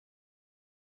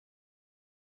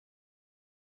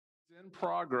In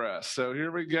progress. So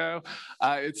here we go.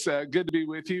 It's good to be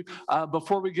with you.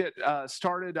 Before we get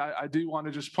started, I do want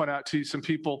to just point out to you some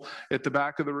people at the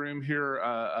back of the room here.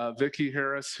 Vicki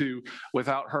Harris, who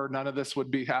without her, none of this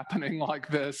would be happening like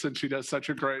this, and she does such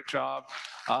a great job.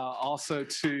 Also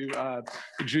to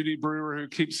Judy Brewer, who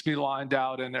keeps me lined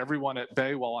out and everyone at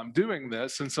bay while I'm doing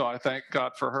this, and so I thank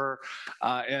God for her.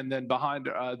 And then behind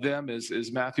them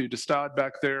is Matthew DeStod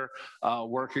back there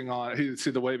working on, you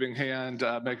see the waving hand,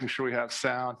 making sure we have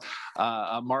sound.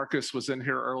 Marcus was in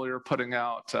here earlier putting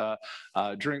out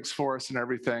drinks for us and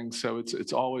everything. So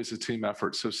it's always a team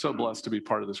effort. So blessed to be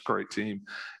part of this great team,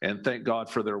 and thank God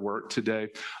for their work today.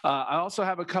 I also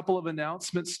have a couple of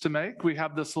announcements to make. We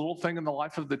have this little thing in the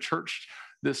life of the church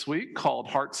this week called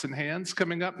Hearts and Hands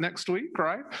coming up next week,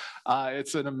 right?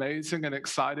 It's an amazing and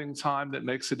exciting time that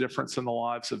makes a difference in the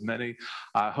lives of many.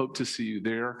 I hope to see you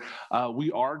there.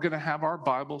 We are going to have our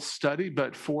Bible study,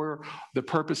 but for the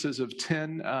purposes of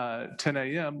 10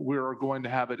 a.m., we are going to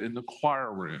have it in the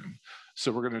choir room. So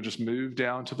we're going to just move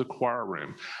down to the choir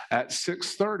room. At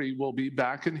 6:30, we'll be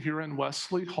back in here in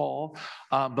Wesley Hall,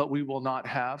 but we will not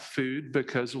have food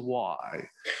because why?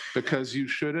 Because you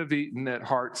should have eaten at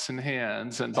Hearts and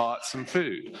Hands and bought some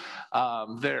food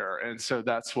there. And so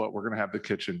that's what we're going to have the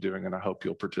kitchen doing, and I hope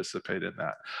you'll participate in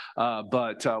that.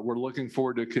 But we're looking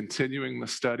forward to continuing the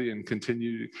study and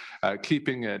continue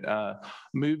keeping it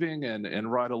moving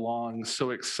and right along.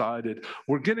 So excited.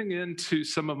 We're getting into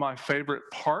some of my favorite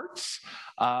parts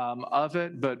of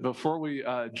it, but before we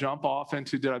jump off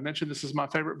into, did I mention this is my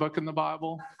favorite book in the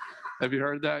Bible? Have you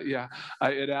heard that? Yeah,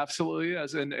 it absolutely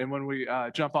is. And when we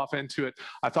jump off into it,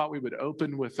 I thought we would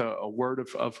open with a word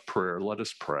of prayer. Let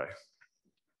us pray.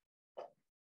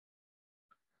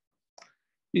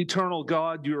 Eternal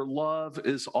God, your love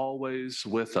is always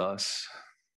with us.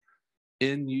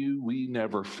 In you we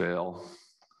never fail.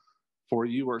 For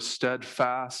you are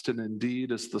steadfast, and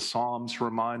indeed, as the Psalms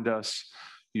remind us,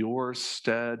 your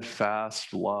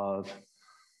steadfast love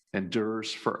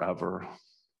endures forever.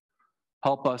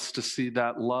 Help us to see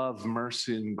that love,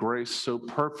 mercy, and grace so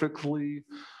perfectly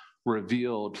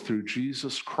revealed through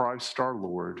Jesus Christ our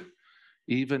Lord,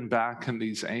 even back in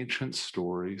these ancient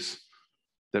stories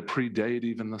that predate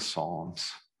even the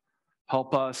Psalms.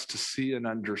 Help us to see and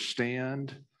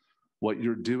understand what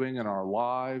you're doing in our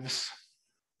lives,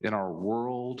 in our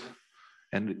world,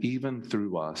 and even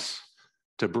through us,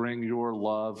 to bring your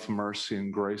love, mercy,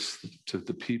 and grace to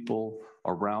the people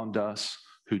around us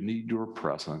who need your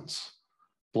presence.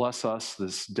 Bless us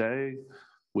this day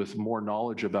with more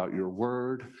knowledge about your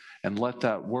word, and let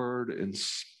that word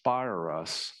inspire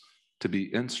us to be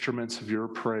instruments of your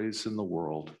praise in the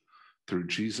world. Through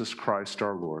Jesus Christ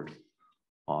our Lord.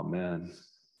 Amen.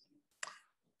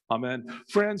 Amen.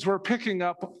 Friends, we're picking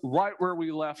up right where we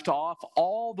left off,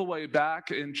 all the way back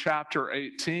in chapter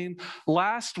 18.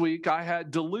 Last week, I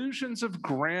had delusions of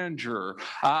grandeur.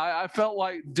 I felt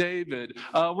like David.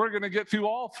 We're going to get through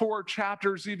all 4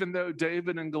 chapters, even though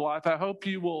David and Goliath. I hope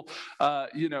you will,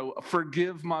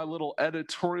 forgive my little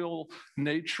editorial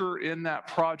nature in that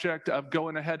project of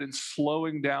going ahead and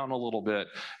slowing down a little bit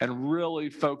and really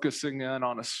focusing in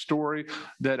on a story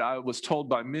that I was told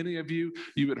by many of you.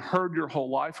 You had heard your whole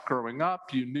life growing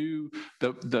up. You knew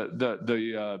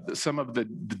some of the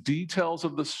details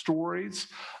of the stories,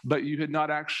 but you had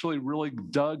not actually really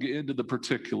dug into the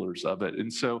particulars of it.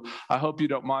 And so I hope you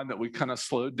don't mind that we kind of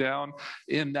slowed down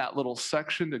in that little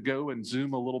section to go and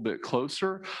zoom a little bit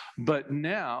closer. But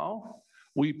now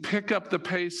we pick up the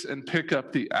pace and pick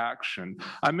up the action.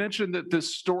 I mentioned that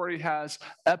this story has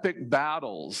epic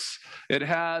battles. It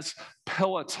has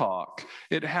pillow talk.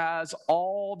 It has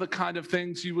all the kind of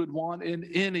things you would want in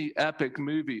any epic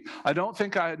movie. I don't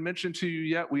think I had mentioned to you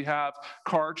yet, we have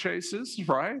car chases,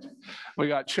 right? We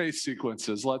got chase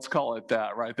sequences, let's call it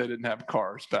that, right? They didn't have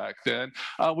cars back then.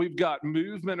 We've got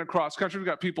movement across country. We've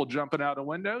got people jumping out of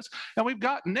windows, and we've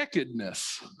got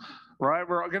nakedness. Right,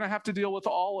 we're going to have to deal with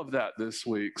all of that this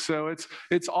week. So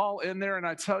it's all in there, and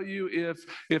I tell you,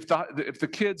 if the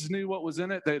kids knew what was in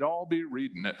it, they'd all be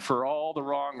reading it for all the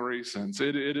wrong reasons.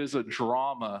 It is a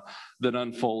drama that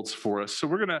unfolds for us. So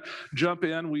we're going to jump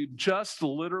in. We've just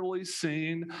literally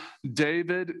seen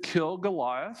David kill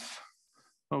Goliath,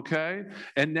 okay,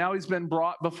 and now he's been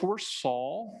brought before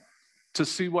Saul to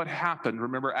see what happened.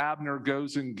 Remember, Abner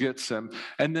goes and gets him.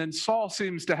 And then Saul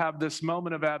seems to have this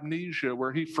moment of amnesia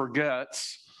where he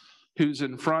forgets who's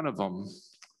in front of him.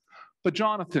 But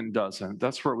Jonathan doesn't.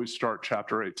 That's where we start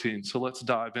chapter 18. So let's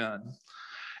dive in.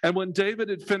 And when David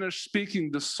had finished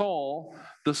speaking to Saul,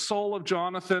 the soul of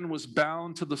Jonathan was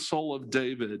bound to the soul of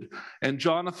David, and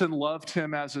Jonathan loved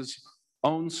him as his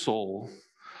own soul.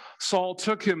 Saul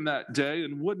took him that day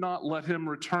and would not let him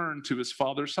return to his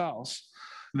father's house.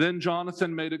 Then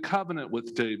Jonathan made a covenant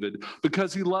with David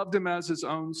because he loved him as his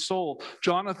own soul.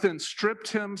 Jonathan stripped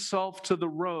himself to the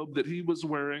robe that he was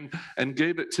wearing and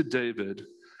gave it to David,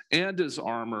 and his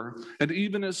armor, and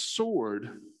even his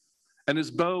sword, and his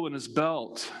bow and his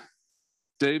belt.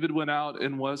 David went out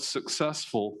and was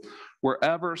successful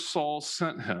wherever Saul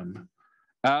sent him.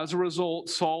 As a result,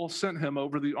 Saul sent him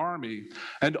over the army,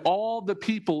 and all the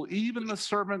people, even the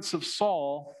servants of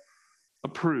Saul,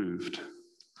 approved.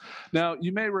 Now,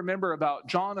 you may remember about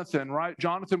Jonathan, right?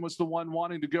 Jonathan was the one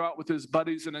wanting to go out with his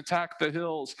buddies and attack the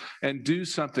hills and do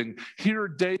something. Here,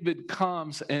 David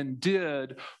comes and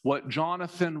did what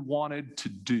Jonathan wanted to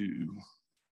do.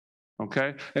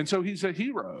 Okay? And so he's a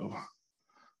hero.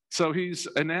 So he's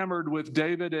enamored with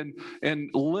David and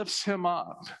lifts him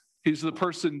up. He's the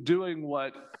person doing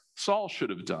what Saul should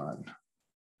have done.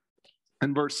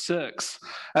 In verse 6,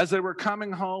 as they were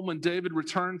coming home when David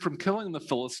returned from killing the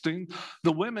Philistine,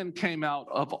 the women came out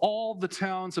of all the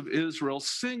towns of Israel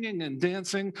singing and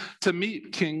dancing to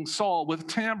meet King Saul with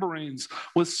tambourines,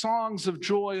 with songs of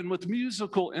joy, and with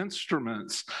musical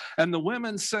instruments. And the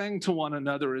women sang to one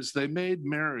another as they made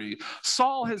merry.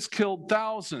 Saul has killed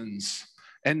thousands,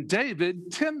 and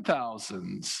David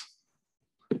 10,000s.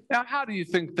 Now, how do you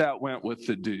think that went with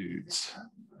the dudes?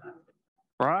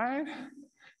 Right?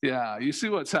 Yeah, you see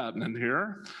what's happening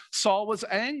here. Saul was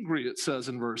angry, it says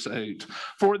in verse 8,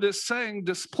 for this saying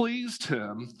displeased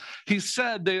him. He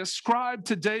said, they ascribed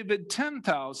to David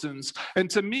 10,000s, and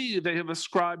to me they have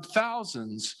ascribed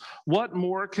thousands. What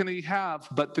more can he have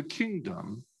but the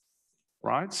kingdom?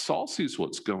 Right? Saul sees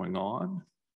what's going on.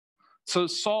 So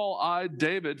Saul eyed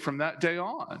David from that day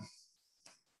on.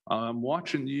 I'm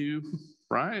watching you,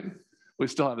 right? We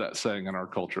still have that saying in our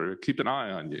culture, keep an eye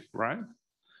on you, right?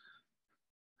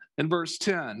 In verse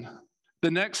 10,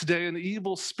 the next day an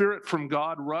evil spirit from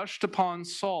God rushed upon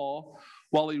Saul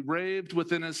while he raved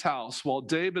within his house, while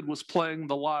David was playing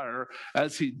the lyre,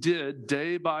 as he did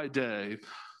day by day.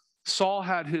 Saul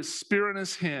had his spear in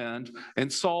his hand,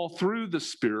 and Saul threw the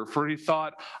spear, for he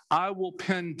thought, I will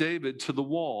pin David to the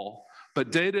wall.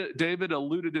 But David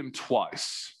eluded him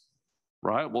twice.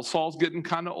 Right? Well, Saul's getting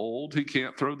kind of old. He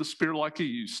can't throw the spear like he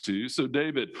used to. So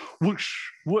David, whoosh,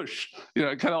 whoosh,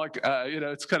 kind of like,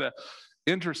 it's kind of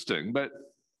interesting. But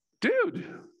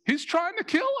dude, he's trying to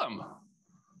kill him.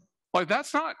 Like,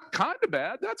 that's not kind of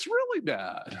bad. That's really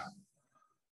bad.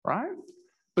 Right?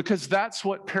 Because that's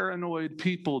what paranoid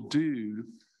people do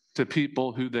to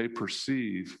people who they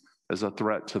perceive as a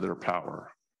threat to their power.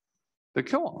 They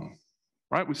kill them.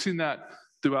 Right? We've seen that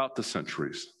throughout the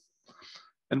centuries.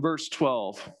 In verse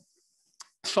 12,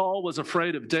 Saul was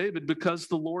afraid of David because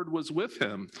the Lord was with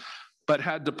him, but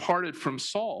had departed from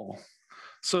Saul.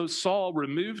 So Saul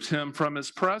removed him from his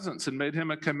presence and made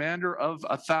him a commander of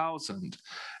 1,000.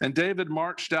 And David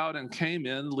marched out and came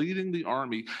in, leading the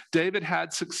army. David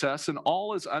had success in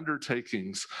all his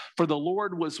undertakings, for the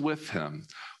Lord was with him.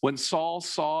 When Saul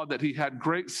saw that he had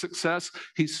great success,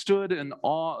 he stood in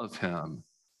awe of him.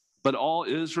 But all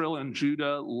Israel and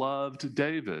Judah loved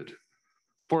David,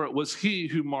 for it was he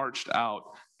who marched out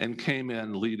and came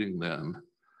in leading them.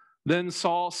 Then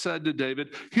Saul said to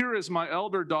David, here is my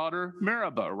elder daughter,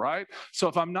 Meribah, right? So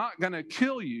if I'm not going to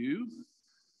kill you,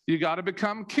 you got to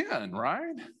become kin,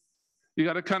 right? You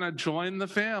got to kind of join the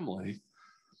family.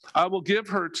 I will give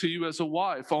her to you as a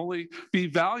wife. Only be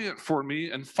valiant for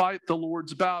me and fight the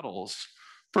Lord's battles.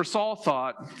 For Saul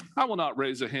thought, I will not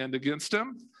raise a hand against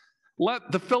him. Let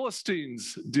the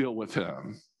Philistines deal with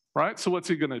him, right? So what's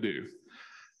he going to do?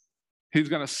 He's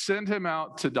going to send him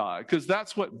out to die, because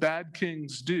that's what bad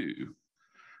kings do.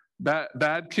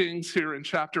 Bad kings here in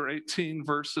chapter 18,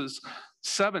 verses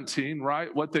 17,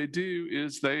 right? What they do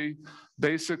is they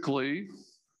basically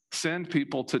send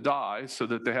people to die so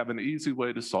that they have an easy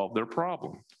way to solve their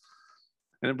problem.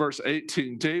 And in verse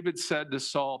 18, David said to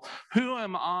Saul, who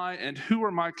am I and who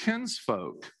are my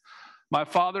kinsfolk? My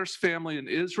father's family in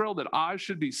Israel, that I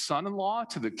should be son-in-law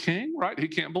to the king, right? He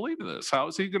can't believe this. How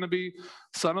is he going to be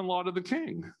son-in-law to the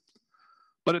king?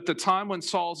 But at the time when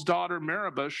Saul's daughter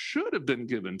Meribah should have been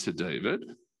given to David,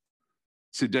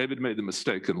 see, David made the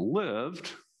mistake and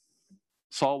lived.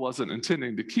 Saul wasn't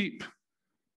intending to keep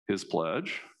his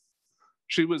pledge.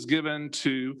 She was given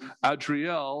to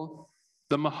Adriel,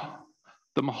 the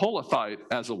Maholathite,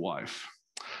 as a wife.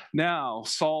 Now,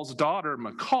 Saul's daughter,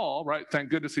 Michal, right? Thank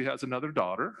goodness he has another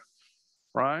daughter,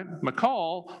 right?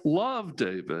 Michal loved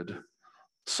David,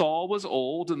 Saul was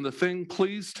old, and the thing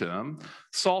pleased him.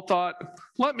 Saul thought,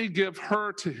 let me give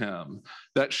her to him,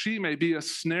 that she may be a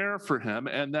snare for him,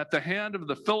 and that the hand of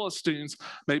the Philistines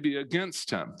may be against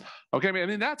him. Okay, I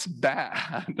mean, that's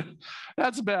bad.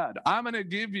 That's bad. I'm going to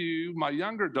give you my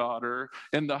younger daughter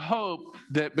in the hope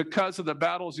that because of the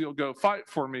battles you'll go fight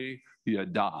for me, you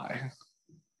die.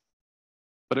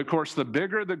 But of course, the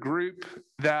bigger the group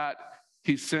that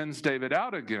he sends David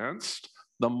out against,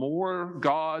 the more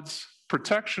God's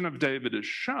protection of David is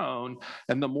shown,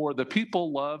 and the more the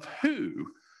people love who?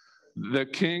 The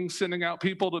king sending out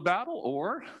people to battle,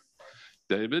 or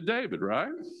David,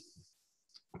 right?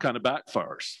 Kind of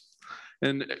backfires.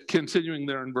 And continuing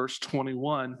there in verse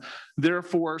 21,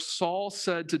 therefore Saul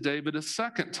said to David a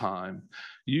second time,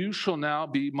 you shall now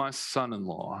be my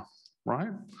son-in-law,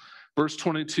 right? Verse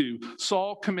 22,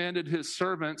 Saul commanded his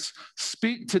servants,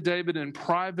 speak to David in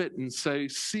private and say,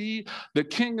 see, the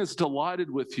king is delighted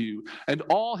with you, and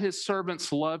all his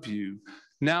servants love you.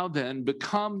 Now then,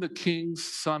 become the king's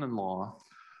son-in-law.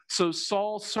 So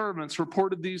Saul's servants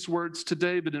reported these words to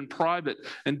David in private,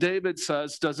 and David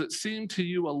says, does it seem to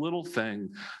you a little thing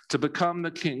to become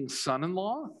the king's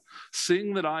son-in-law,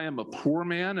 seeing that I am a poor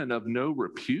man and of no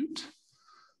repute?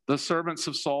 The servants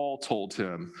of Saul told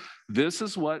him, this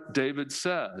is what David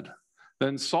said.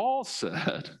 Then Saul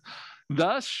said,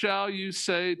 thus shall you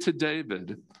say to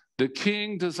David, the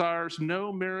king desires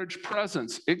no marriage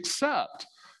presents except,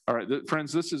 all right,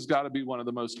 friends, this has got to be one of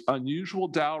the most unusual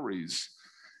dowries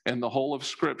in the whole of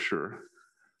Scripture,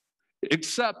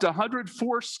 except 100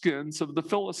 foreskins of the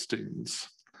Philistines,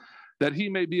 that he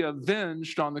may be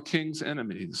avenged on the king's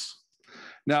enemies.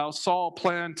 Now Saul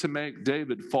planned to make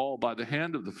David fall by the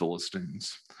hand of the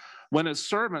Philistines. When his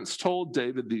servants told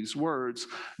David these words,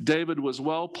 David was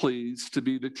well pleased to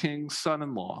be the king's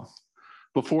son-in-law.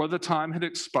 Before the time had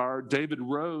expired, David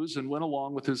rose and went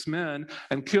along with his men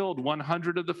and killed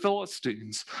 100 of the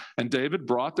Philistines. And David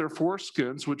brought their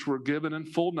foreskins, which were given in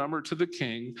full number to the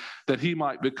king, that he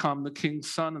might become the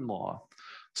king's son-in-law.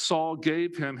 Saul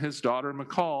gave him his daughter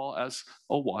Michal as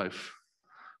a wife.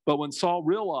 But when Saul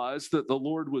realized that the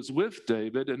Lord was with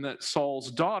David and that Saul's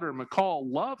daughter Michal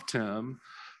loved him,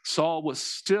 Saul was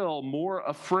still more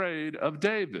afraid of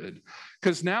David,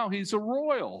 because now he's a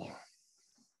royal,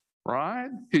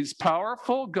 right? He's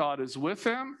powerful, God is with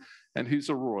him, and he's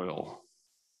a royal.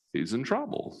 He's in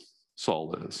trouble,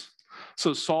 Saul is.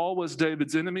 So Saul was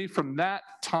David's enemy from that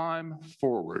time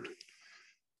forward.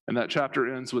 And that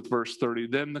chapter ends with verse 30.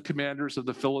 Then the commanders of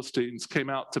the Philistines came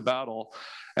out to battle,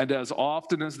 and as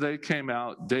often as they came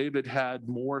out, David had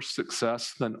more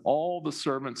success than all the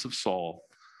servants of Saul,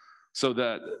 so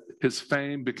that his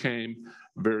fame became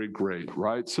very great,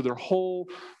 right? So their whole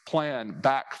plan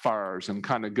backfires and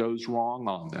kind of goes wrong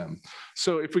on them.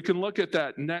 So if we can look at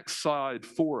that next slide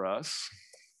for us,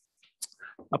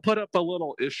 I put up a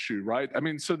little issue, right? I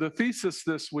mean, so the thesis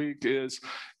this week is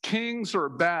kings are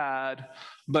bad,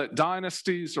 but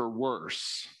dynasties are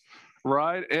worse,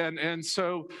 right? And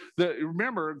so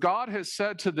remember, God has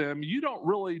said to them, you don't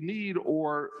really need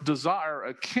or desire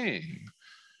a king,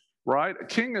 right? A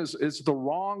king is the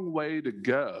wrong way to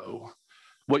go.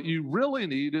 What you really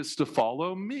need is to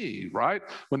follow me, right?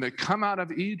 When they come out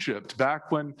of Egypt,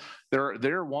 back when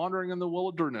they're wandering in the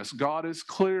wilderness, God is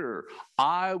clear.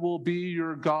 I will be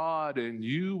your God and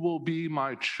you will be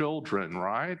my children,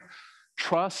 right?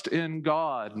 Trust in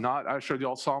God. Not, I showed you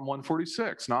all Psalm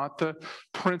 146, not the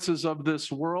princes of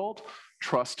this world.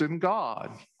 Trust in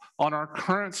God. On our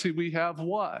currency, we have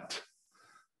what?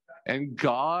 And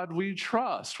God we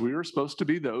trust. We are supposed to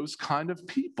be those kind of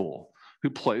people who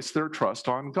place their trust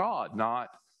on God, not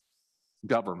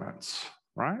governments,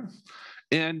 right?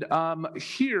 And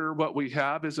here what we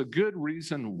have is a good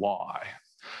reason why.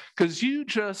 Because you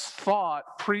just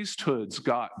thought priesthoods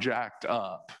got jacked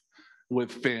up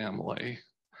with family.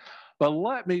 But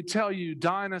let me tell you,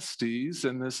 dynasties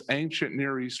in this ancient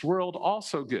Near East world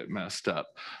also get messed up,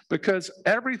 because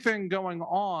everything going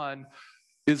on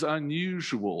is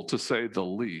unusual, to say the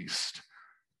least.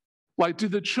 Like, do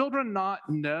the children not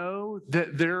know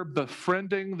that their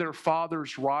befriending their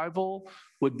father's rival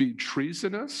would be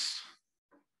treasonous?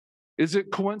 Is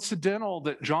it coincidental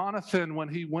that Jonathan, when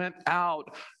he went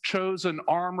out, chose an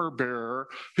armor bearer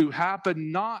who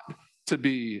happened not to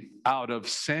be out of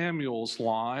Samuel's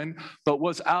line, but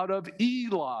was out of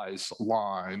Eli's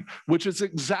line, which is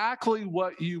exactly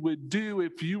what you would do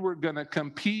if you were going to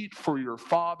compete for your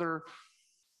father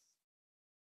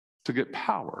to get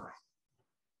power?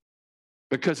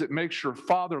 Because it makes your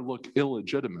father look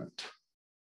illegitimate,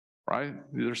 right?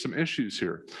 There's some issues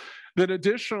here. Then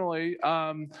additionally,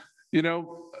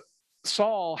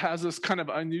 Saul has this kind of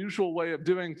unusual way of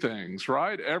doing things,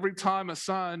 right? Every time a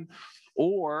son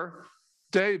or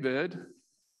David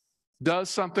does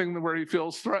something where he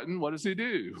feels threatened, what does he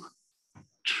do?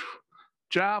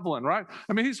 Javelin, right?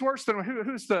 I mean, he's worse than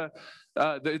who's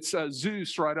it's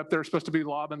Zeus right up there, supposed to be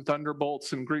lobbing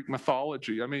thunderbolts in Greek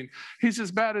mythology. I mean, he's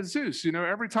as bad as Zeus. You know,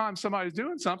 every time somebody's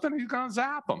doing something, he's going to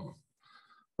zap them,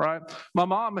 right? My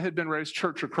mom had been raised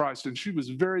Church of Christ, and she was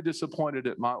very disappointed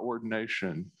at my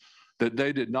ordination that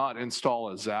they did not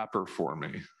install a zapper for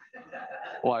me.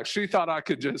 Like, she thought I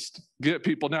could just get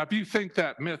people. Now, if you think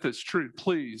that myth is true,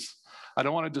 please, I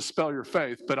don't want to dispel your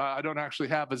faith, but I don't actually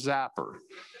have a zapper.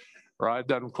 Right? It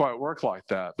doesn't quite work like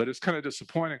that, but it's kind of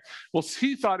disappointing. Well,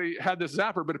 he thought he had this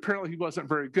zapper, but apparently he wasn't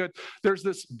very good. There's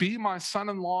this be my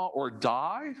son-in-law or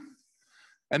die,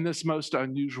 and this most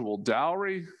unusual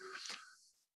dowry.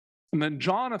 And then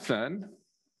Jonathan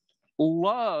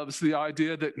loves the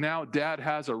idea that now dad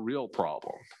has a real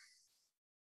problem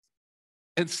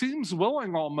and seems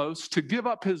willing almost to give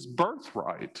up his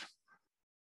birthright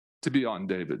to be on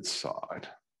David's side.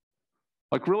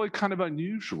 Like, really kind of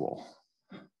unusual.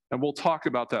 And we'll talk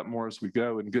about that more as we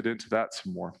go and get into that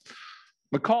some more.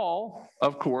 Michal,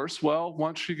 of course, well,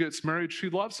 once she gets married, she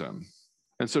loves him.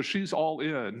 And so she's all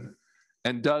in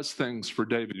and does things for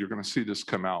David. You're going to see this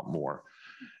come out more.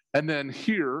 And then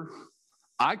here,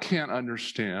 I can't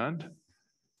understand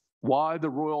why the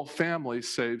royal family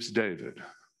saves David.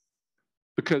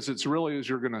 Because it's really, as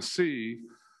you're going to see,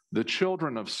 the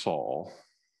children of Saul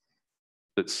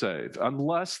that save,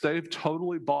 unless they've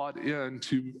totally bought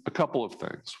into a couple of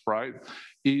things, right?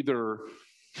 Either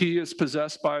he is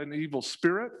possessed by an evil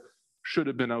spirit, should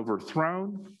have been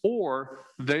overthrown, or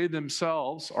they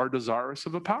themselves are desirous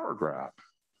of a power grab.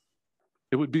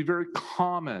 It would be very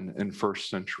common in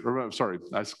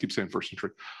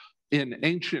in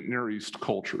ancient Near East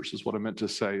cultures is what I meant to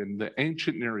say, in the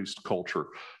ancient Near East culture,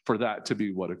 for that to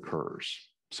be what occurs.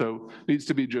 So it needs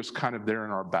to be just kind of there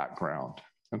in our background,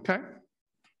 okay?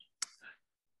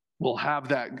 We'll have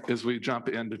that as we jump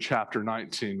into chapter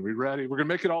 19. We ready? We're going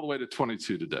to make it all the way to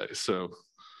 22 today, so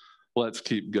let's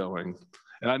keep going.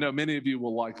 And I know many of you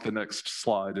will like the next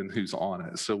slide and who's on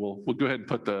it, so we'll go ahead and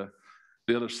put the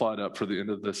other slide up for the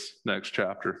end of this next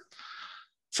chapter.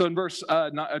 So in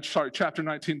chapter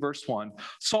 19, verse 1,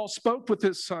 Saul spoke with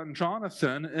his son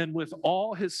Jonathan and with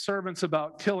all his servants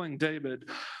about killing David.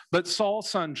 But Saul's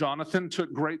son Jonathan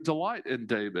took great delight in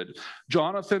David.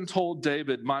 Jonathan told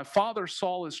David, my father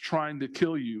Saul is trying to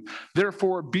kill you.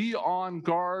 Therefore, be on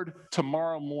guard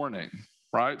tomorrow morning.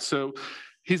 Right? So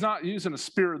he's not using a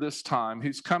spear this time.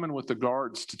 He's coming with the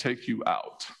guards to take you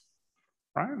out.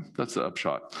 Right? That's the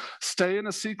upshot. Stay in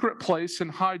a secret place and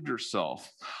hide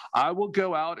yourself. I will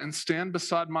go out and stand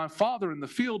beside my father in the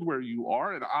field where you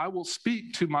are, and I will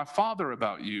speak to my father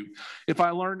about you. If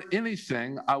I learn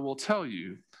anything, I will tell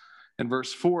you. In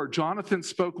verse 4, Jonathan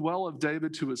spoke well of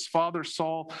David to his father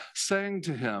Saul, saying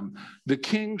to him, the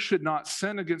king should not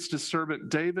sin against his servant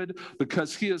David,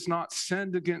 because he has not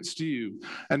sinned against you,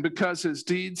 and because his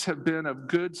deeds have been of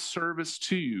good service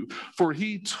to you. For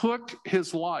he took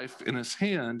his life in his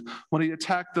hand when he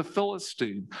attacked the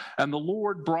Philistine, and the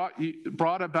Lord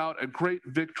brought about a great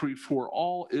victory for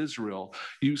all Israel.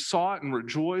 You saw it and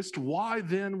rejoiced. Why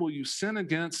then will you sin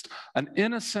against an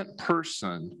innocent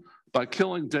person by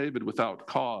killing David without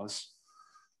cause?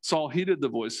 Saul heeded the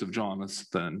voice of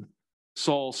Jonathan.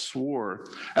 Saul swore,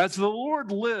 as the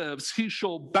Lord lives, he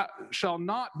shall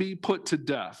not be put to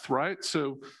death, right?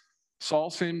 So Saul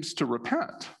seems to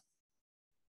repent,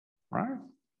 right?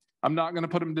 I'm not going to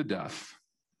put him to death.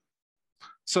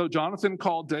 So Jonathan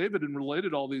called David and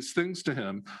related all these things to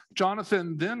him.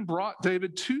 Jonathan then brought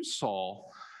David to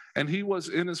Saul, and he was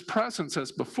in his presence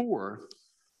as before.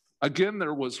 Again,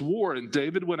 there was war, and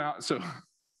David went out. So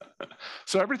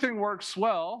everything works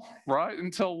well, right?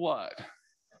 Until what?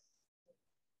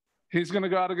 He's going to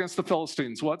go out against the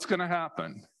Philistines. What's going to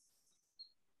happen?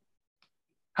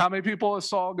 How many people is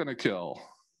Saul going to kill?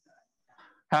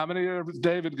 How many is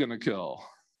David going to kill?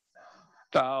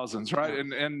 Thousands, right?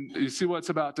 And you see what's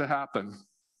about to happen.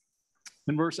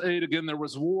 In verse 8, again, there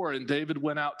was war, and David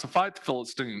went out to fight the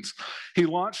Philistines. He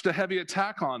launched a heavy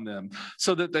attack on them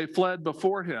so that they fled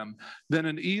before him. Then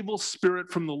an evil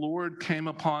spirit from the Lord came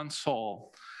upon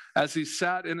Saul. As he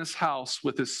sat in his house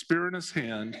with his spear in his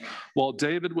hand, while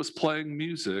David was playing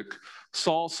music,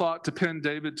 Saul sought to pin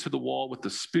David to the wall with the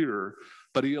spear,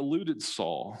 but he eluded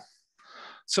Saul,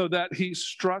 so that he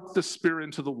struck the spear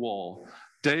into the wall.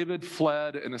 David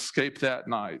fled and escaped that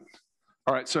night.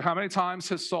 All right, so how many times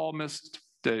has Saul missed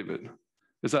David?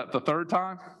 Is that the third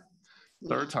time?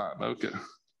 Third time, okay.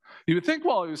 You would think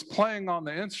while he was playing on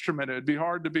the instrument, it'd be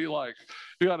hard to be like,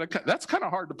 that's kind of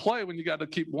hard to play when you got to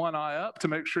keep one eye up to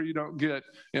make sure you don't get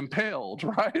impaled,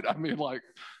 right? I mean, like,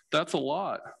 that's a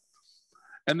lot.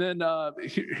 And then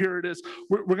here it is.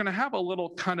 We're going to have a little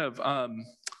kind of,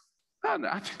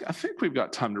 I think we've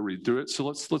got time to read through it. So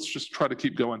let's just try to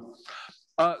keep going.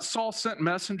 Saul sent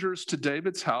messengers to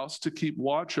David's house to keep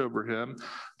watch over him,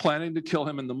 planning to kill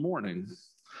him in the morning.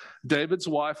 David's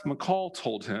wife, Michal,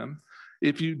 told him,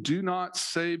 "If you do not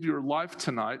save your life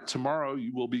tonight, tomorrow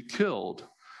you will be killed."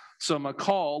 So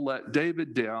Michal let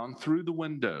David down through the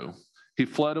window. He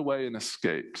fled away and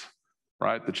escaped.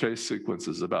 Right? The chase sequence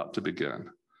is about to begin.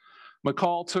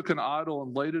 Michal took an idol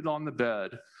and laid it on the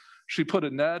bed. She put a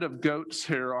net of goat's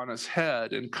hair on his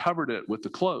head and covered it with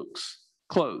the clothes.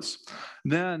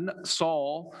 Then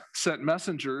Saul sent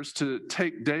messengers to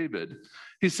take David.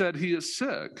 He said, "He is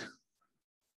sick."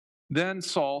 Then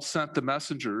Saul sent the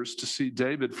messengers to see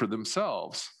David for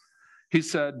themselves. He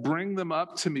said, "Bring them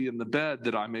up to me in the bed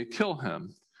that I may kill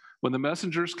him." When the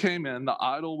messengers came in, the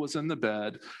idol was in the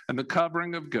bed and the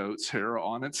covering of goat's hair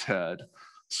on its head.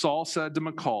 Saul said to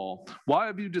Michal, "Why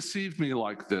have you deceived me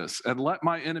like this and let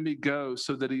my enemy go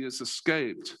so that he has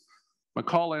escaped?"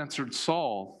 Michal answered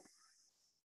Saul.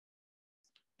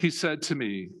 He said to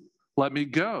me, "Let me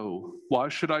go. Why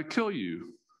should I kill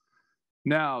you?"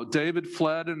 Now David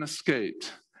fled and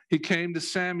escaped. He came to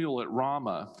Samuel at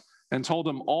Ramah and told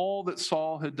him all that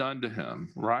Saul had done to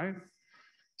him, right?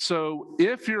 So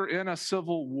if you're in a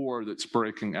civil war that's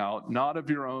breaking out, not of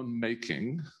your own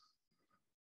making,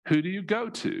 who do you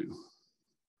go to?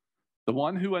 The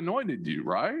one who anointed you,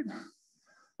 right?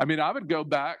 I mean, I would go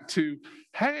back to,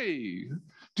 hey,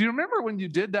 do you remember when you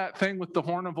did that thing with the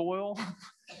horn of oil?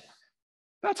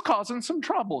 That's causing some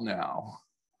trouble now,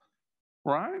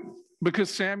 right?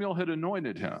 Because Samuel had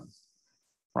anointed him,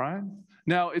 right?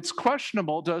 Now, it's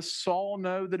questionable. Does Saul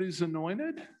know that he's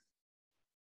anointed?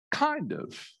 Kind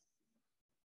of.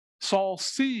 Saul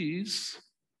sees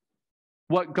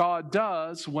what God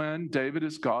does when David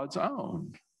is God's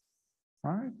own,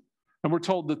 right? And we're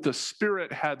told that the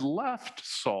Spirit had left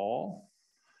Saul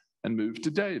and moved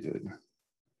to David,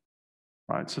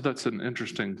 right? So that's an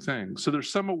interesting thing. So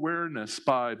there's some awareness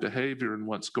by behavior and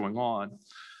what's going on.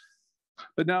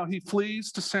 But now he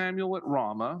flees to Samuel at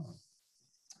Ramah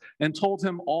and told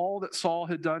him all that Saul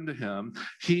had done to him.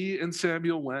 He and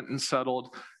Samuel went and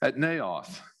settled at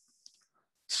Naioth.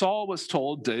 Saul was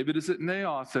told, "David is at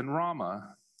Naioth in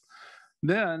Ramah."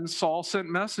 Then Saul sent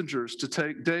messengers to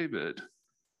take David,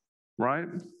 right?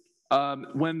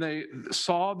 When they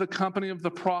saw the company of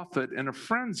the prophet in a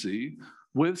frenzy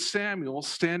with Samuel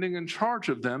standing in charge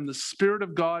of them, the Spirit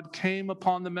of God came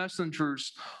upon the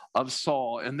messengers of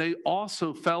Saul, and they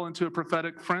also fell into a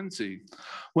prophetic frenzy.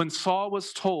 When Saul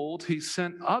was told, he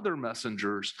sent other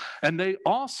messengers, and they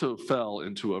also fell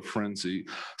into a frenzy.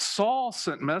 Saul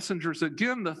sent messengers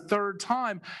again the third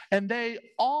time, and they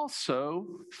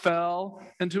also fell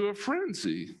into a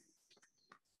frenzy.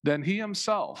 Then he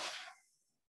himself,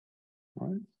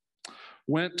 right,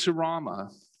 went to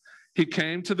Ramah. He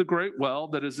came to the great well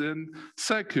that is in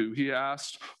Seku. He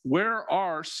asked, "Where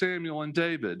are Samuel and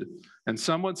David?" And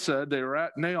someone said, "They are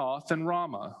at Naioth and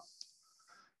Ramah."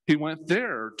 He went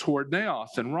there toward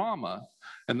Naioth and Ramah,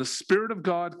 and the Spirit of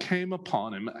God came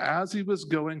upon him. As he was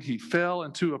going, he fell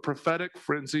into a prophetic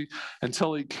frenzy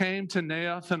until he came to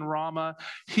Naioth and Ramah.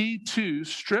 He too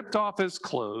stripped off his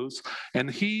clothes, and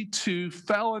he too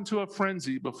fell into a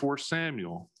frenzy before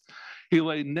Samuel. He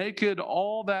lay naked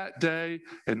all that day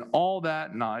and all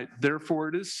that night. Therefore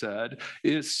it is said,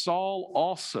 "Is Saul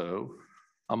also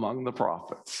among the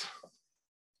prophets?"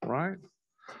 Right?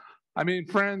 I mean,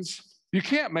 friends, you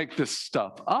can't make this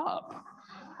stuff up.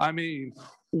 I mean,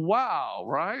 wow,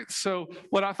 right? So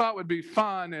what I thought would be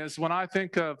fun is when I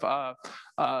think of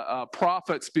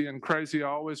prophets being crazy, I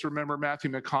always remember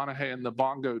Matthew McConaughey and the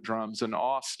bongo drums in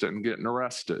Austin getting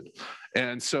arrested.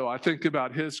 And so I think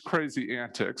about his crazy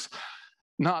antics.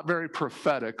 Not very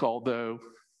prophetic, although,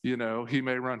 he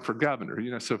may run for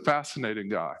governor, so fascinating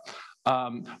guy.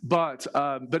 But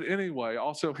anyway,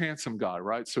 also handsome guy,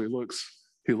 right? So he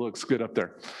looks good up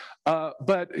there.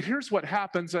 But here's what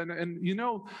happens. And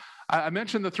I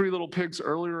mentioned the three little pigs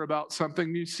earlier about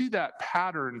something. You see that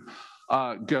pattern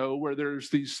go where there's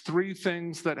these three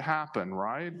things that happen,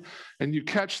 right? And you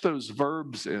catch those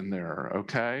verbs in there,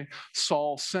 okay?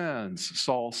 Saul sends,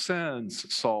 Saul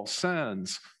sends, Saul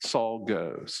sends, Saul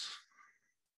goes,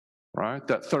 right?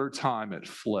 That third time it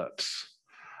flips.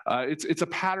 It's a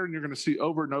pattern you're going to see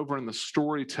over and over in the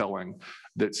storytelling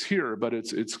that's here, but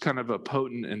it's kind of a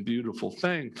potent and beautiful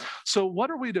thing. So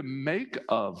what are we to make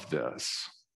of this?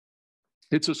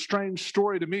 It's a strange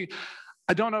story to me.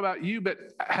 I don't know about you, but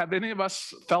have any of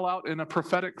us fell out in a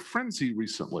prophetic frenzy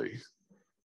recently?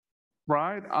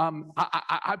 Right?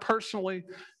 I personally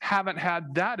haven't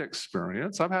had that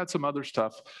experience. I've had some other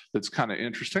stuff that's kind of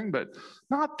interesting, but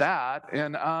not that.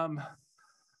 And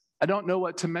I don't know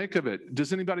what to make of it.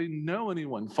 Does anybody know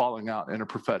anyone falling out in a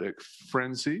prophetic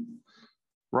frenzy?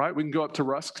 Right? We can go up to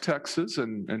Rusk, Texas,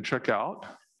 and check out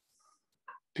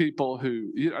people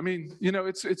who, I mean,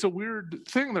 it's a weird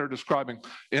thing they're describing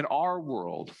in our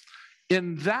world.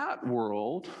 In that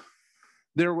world,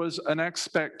 there was an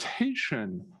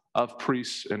expectation of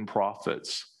priests and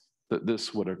prophets that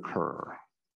this would occur,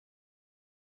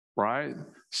 right?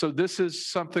 So this is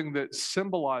something that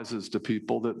symbolizes to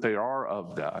people that they are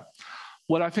of that.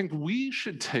 What I think we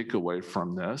should take away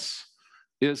from this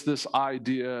is this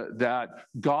idea that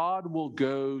God will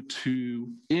go to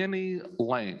any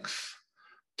length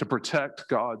to protect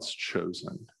God's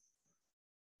chosen,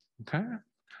 okay?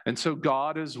 And so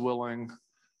God is willing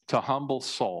to humble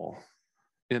Saul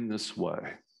in this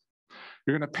way.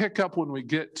 You're going to pick up when we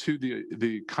get to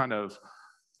the kind of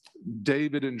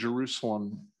David and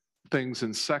Jerusalem things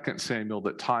in 2 Samuel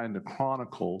that tie into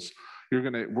Chronicles. We're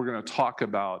going to talk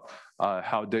about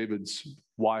how David's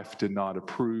wife did not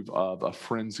approve of a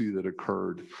frenzy that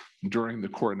occurred during the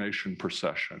coronation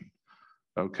procession.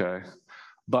 Okay,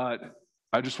 but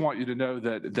I just want you to know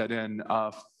that in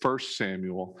 1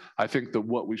 Samuel, I think that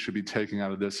what we should be taking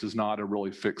out of this is not a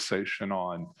really fixation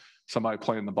on somebody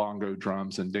playing the bongo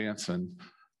drums and dancing,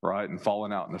 right, and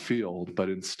falling out in the field, but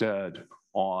instead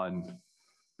on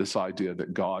this idea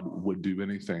that God would do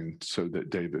anything so that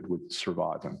David would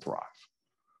survive and thrive.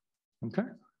 Okay?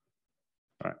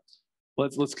 All right.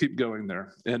 Let's keep going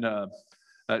there. And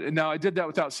now I did that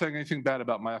without saying anything bad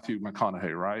about Matthew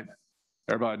McConaughey, right?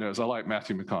 Everybody knows I like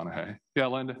Matthew McConaughey. Yeah,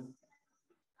 Linda?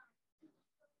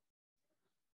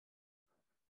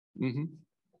 Mm-hmm.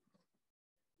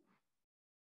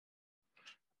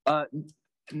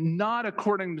 Not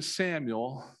according to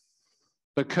Samuel,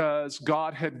 because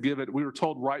God had given, we were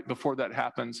told right before that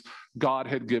happens, God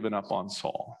had given up on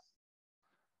Saul.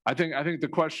 I think the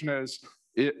question is,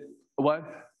 what?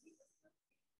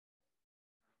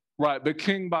 Right, but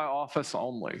king by office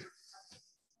only.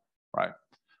 Right.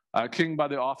 King by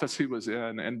the office he was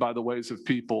in and by the ways of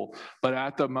people. But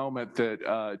at the moment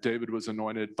that David was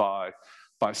anointed by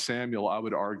Samuel, I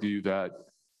would argue that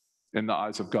in the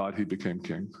eyes of God, he became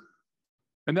king.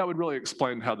 And that would really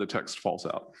explain how the text falls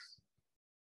out.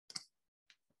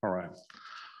 All right.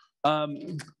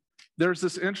 There's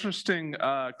this interesting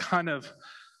kind of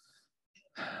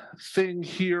thing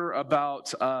here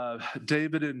about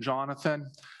David and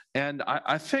Jonathan. And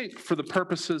I think for the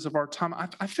purposes of our time,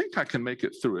 I think I can make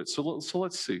it through it. So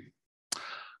let's see.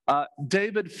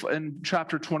 David, in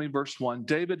chapter 20, verse 1,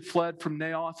 David fled from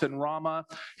Naioth and Ramah.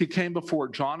 He came before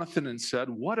Jonathan and said,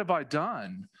 "What have I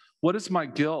done? What is my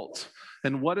guilt?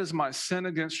 And what is my sin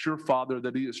against your father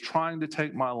that he is trying to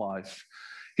take my life?"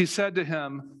 He said to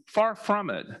him, "Far from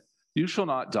it. You shall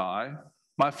not die.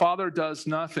 My father does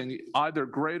nothing, either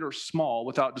great or small,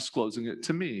 without disclosing it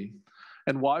to me.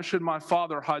 And why should my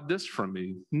father hide this from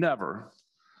me? Never."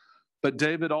 But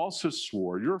David also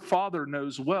swore, "Your father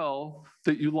knows well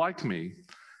that you like me,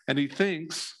 and he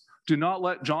thinks, 'Do not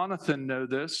let Jonathan know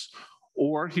this,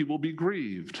 or he will be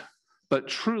grieved.' But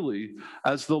truly,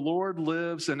 as the Lord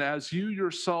lives and as you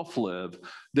yourself live,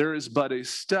 there is but a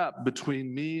step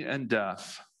between me and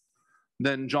death."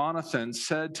 Then Jonathan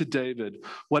said to David,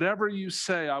 "Whatever you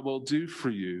say, I will do for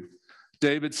you."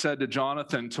 David said to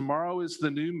Jonathan, "Tomorrow is the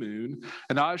new moon,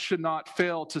 and I should not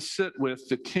fail to sit with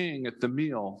the king at the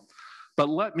meal. But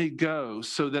let me go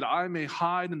so that I may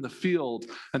hide in the field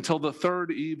until the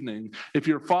third evening. If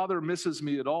your father misses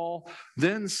me at all,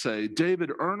 then say,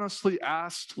 'David earnestly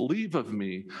asked leave of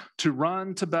me to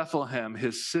run to Bethlehem,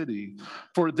 his city,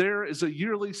 for there is a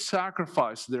yearly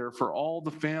sacrifice there for all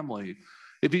the family.'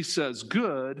 If he says,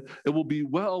 'Good, it will be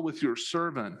well with your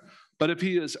servant.' But if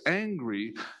he is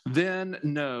angry, then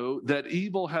know that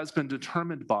evil has been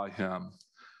determined by him.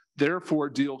 Therefore,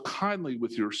 deal kindly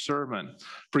with your servant,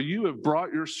 for you have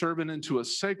brought your servant into a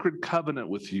sacred covenant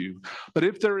with you. But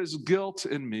if there is guilt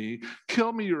in me,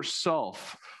 kill me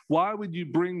yourself. Why would you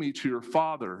bring me to your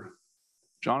father?"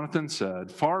 Jonathan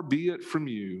said, "Far be it from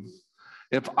you.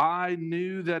 If I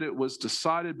knew that it was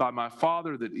decided by my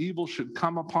father that evil should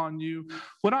come upon you,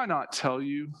 would I not tell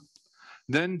you?"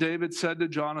 Then David said to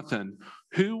Jonathan,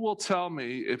 "Who will tell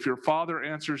me if your father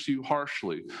answers you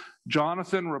harshly?"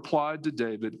 Jonathan replied to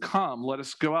David, "Come, let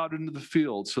us go out into the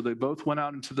field." So they both went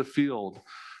out into the field.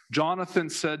 Jonathan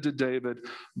said to David,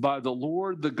 "By the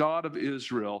Lord, the God of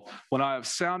Israel, when I have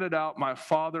sounded out my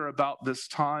father about this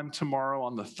time tomorrow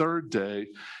on the third day,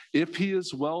 if he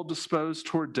is well disposed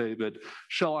toward David,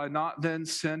 shall I not then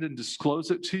send and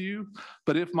disclose it to you?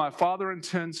 But if my father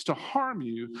intends to harm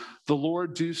you, the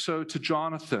Lord do so to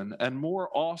Jonathan, and more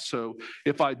also,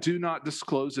 if I do not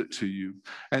disclose it to you,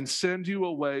 and send you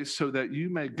away so that you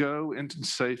may go into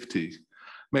safety.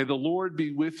 May the Lord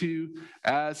be with you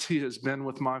as he has been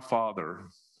with my father."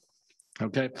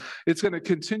 Okay, it's going to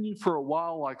continue for a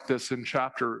while like this in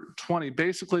chapter 20.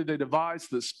 Basically, they devise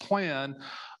this plan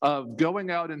of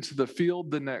going out into the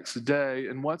field the next day.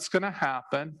 And what's going to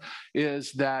happen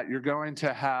is that you're going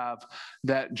to have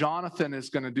that Jonathan is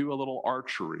going to do a little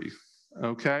archery.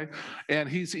 Okay, and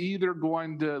he's either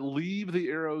going to leave the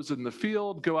arrows in the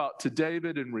field, go out to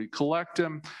David and recollect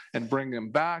him and bring him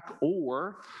back,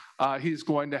 or he's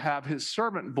going to have his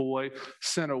servant boy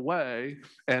sent away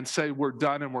and say, "We're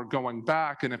done and we're going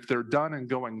back." And if they're done and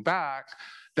going back,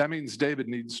 that means David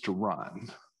needs to run.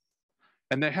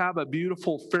 And they have a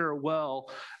beautiful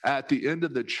farewell at the end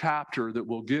of the chapter that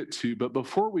we'll get to. But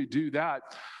before we do that,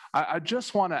 I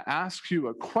just want to ask you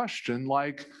a question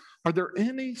like, are there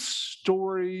any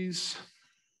stories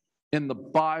in the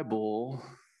Bible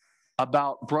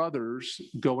about brothers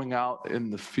going out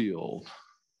in the field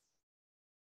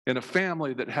in a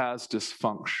family that has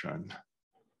dysfunction?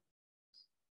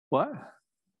 What?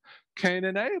 Cain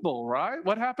and Abel, right?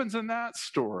 What happens in that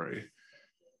story?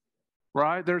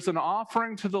 Right? There's an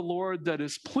offering to the Lord that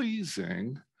is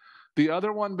pleasing. The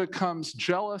other one becomes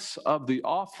jealous of the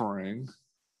offering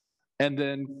and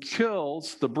then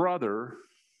kills the brother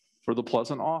for the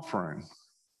pleasant offering,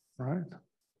 right?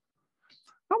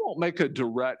 I won't make a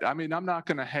direct, I'm not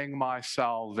going to hang my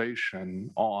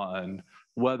salvation on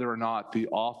whether or not the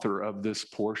author of this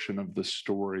portion of the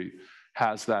story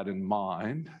has that in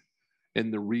mind in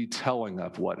the retelling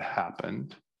of what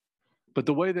happened. But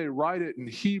the way they write it in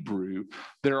Hebrew,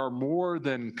 there are more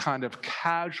than kind of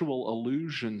casual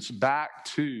allusions back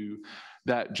to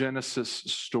that Genesis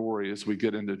story as we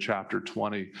get into chapter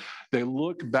 20. They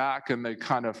look back and they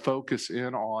kind of focus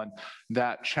in on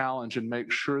that challenge and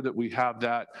make sure that we have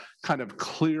that kind of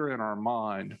clear in our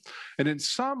mind. And in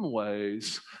some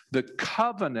ways, the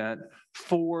covenant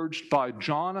forged by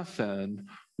Jonathan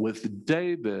with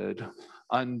David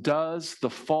undoes the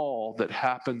fall that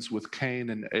happens with Cain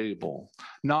and Abel.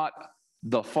 Not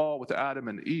the fall with Adam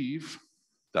and Eve,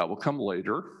 that will come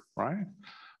later, right?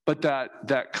 But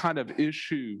that kind of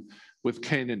issue with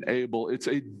Cain and Abel, it's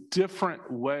a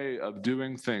different way of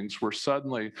doing things where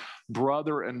suddenly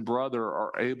brother and brother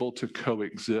are able to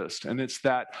coexist. And it's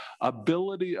that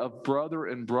ability of brother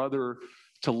and brother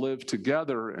to live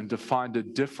together and to find a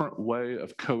different way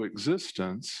of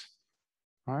coexistence,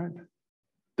 right?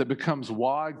 That becomes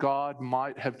why God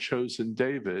might have chosen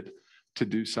David to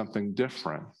do something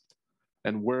different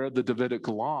and where the Davidic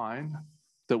line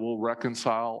that will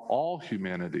reconcile all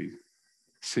humanity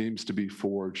seems to be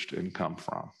forged and come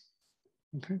from.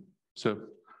 Okay, so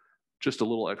just a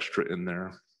little extra in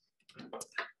there.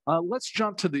 Let's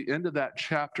jump to the end of that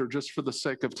chapter just for the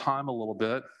sake of time a little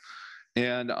bit.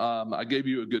 And I gave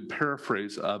you a good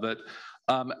paraphrase of it.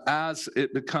 As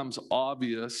it becomes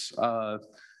obvious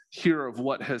here of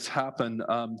what has happened,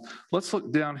 let's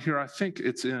look down here. I think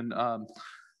it's in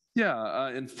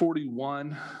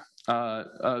 41.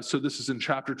 So this is in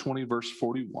chapter 20, verse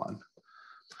 41.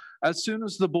 As soon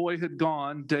as the boy had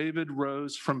gone, David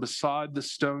rose from beside the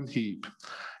stone heap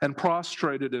and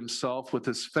prostrated himself with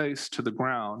his face to the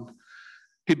ground.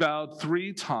 He bowed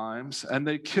 3 times, and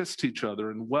they kissed each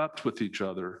other and wept with each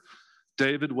other.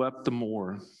 David wept the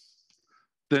more.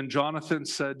 Then Jonathan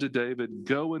said to David,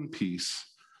 "Go in peace,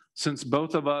 since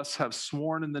both of us have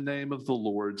sworn in the name of the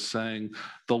Lord, saying,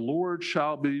 'The Lord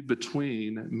shall be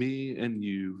between me and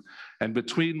you, and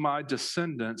between my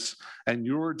descendants and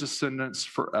your descendants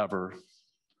forever.'"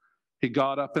 He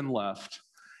got up and left,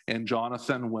 and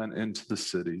Jonathan went into the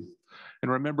city. And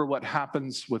remember, what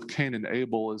happens with Cain and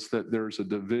Abel is that there's a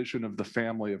division of the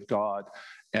family of God,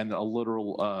 and a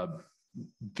literal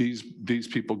these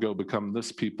people go become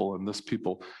this people and this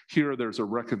people. Here, there's a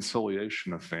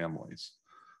reconciliation of families.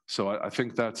 So I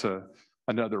think that's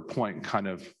another point kind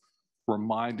of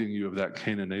reminding you of that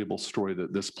Cain and Abel story,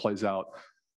 that this plays out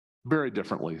very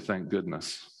differently, thank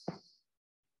goodness.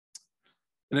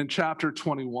 And in chapter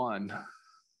 21,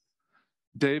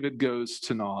 David goes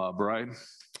to Nob, right?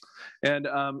 And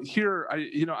here,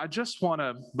 I just want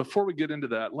to, before we get into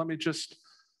that, let me just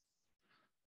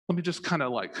kind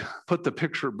of like put the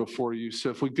picture before you. So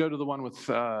if we go to the one with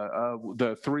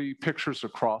the 3 pictures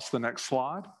across the next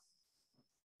slide.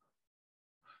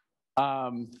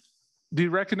 Do you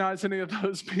recognize any of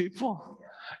those people?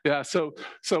 Yeah. So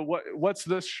what's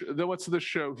this? What's this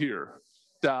show here?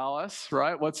 Dallas,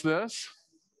 right? What's this?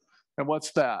 And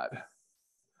what's that?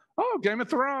 Oh, Game of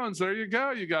Thrones. There you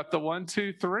go. You got the 1,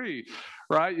 2, 3,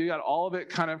 right? You got all of it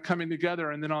kind of coming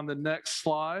together. And then on the next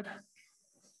slide,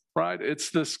 right, it's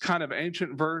this kind of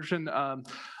ancient version.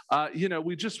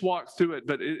 We just walked through it,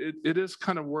 but it is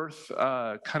kind of worth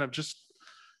kind of just,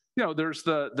 there's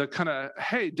the kind of,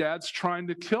 hey, Dad's trying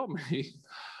to kill me.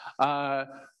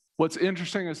 What's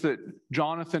interesting is that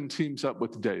Jonathan teams up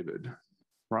with David,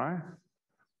 right?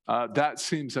 That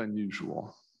seems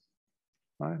unusual.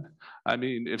 Right? I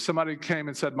mean, if somebody came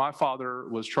and said, my father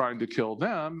was trying to kill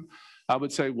them, I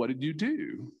would say, what did you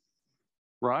do?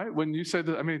 Right? When you say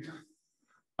that, I mean,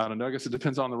 I don't know, I guess it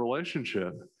depends on the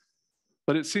relationship.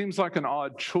 But it seems like an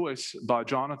odd choice by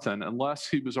Jonathan, unless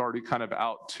he was already kind of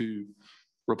out to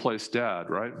replace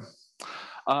Dad, right?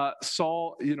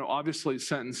 Saul, obviously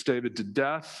sentenced David to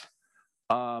death,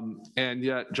 and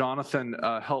yet Jonathan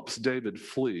helps David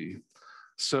flee.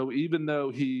 So even though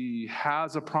he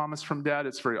has a promise from Dad,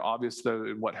 it's very obvious, though,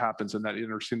 in what happens in that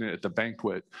intercession at the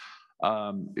banquet.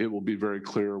 It will be very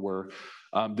clear where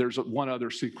there's one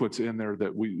other sequence in there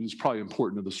that is probably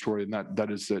important to the story, and that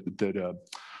is that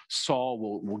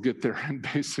Saul will get there and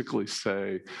basically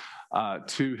say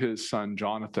to his son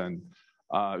Jonathan,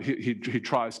 he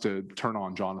tries to turn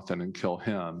on Jonathan and kill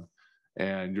him,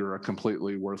 and you're a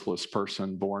completely worthless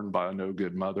person born by a no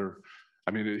good mother.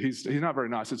 I mean, he's not very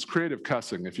nice. It's creative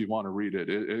cussing if you want to read it.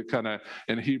 It kind of,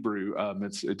 in Hebrew,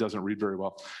 it doesn't read very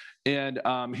well. And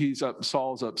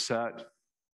Saul's upset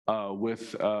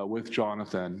with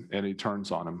Jonathan, and he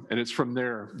turns on him. And it's from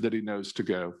there that he knows to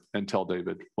go and tell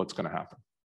David what's going to happen.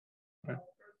 Right?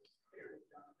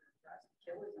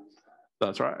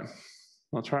 That's right.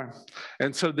 That's right.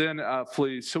 And so then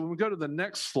flees. So when we go to the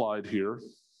next slide here,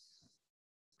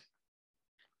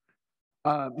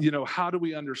 how do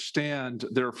we understand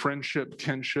their friendship,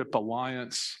 kinship,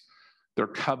 alliance, their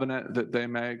covenant that they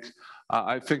make?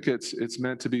 I think it's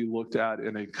meant to be looked at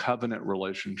in a covenant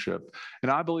relationship.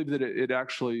 And I believe that it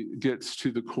actually gets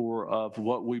to the core of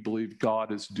what we believe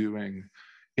God is doing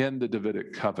in the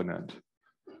Davidic covenant.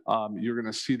 You're going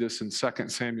to see this in 2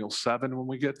 Samuel 7 when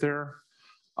we get there.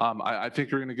 I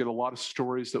think you're going to get a lot of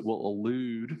stories that will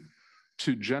allude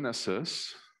to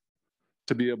Genesis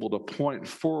to be able to point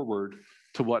forward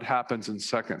to what happens in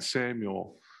 2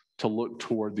 Samuel to look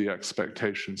toward the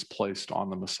expectations placed on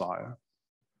the Messiah.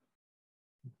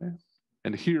 Okay.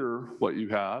 And here, what you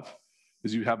have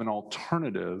is you have an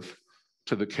alternative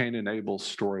to the Cain and Abel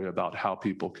story about how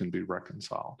people can be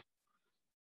reconciled.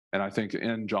 And I think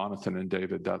in Jonathan and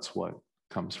David, that's what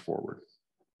comes forward.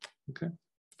 Okay.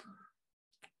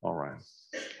 All right.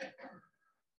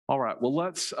 All right. Well,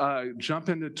 let's jump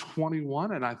into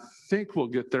 21, and I think we'll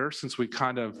get there since we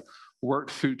kind of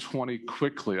worked through 20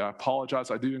 quickly. I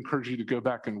apologize. I do encourage you to go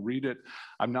back and read it.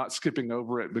 I'm not skipping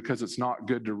over it because it's not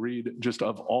good to read just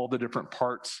of all the different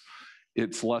parts.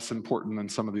 It's less important than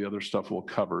some of the other stuff we'll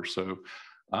cover. So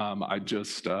I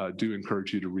just do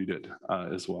encourage you to read it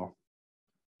as well.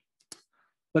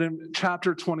 But in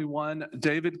chapter 21,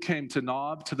 David came to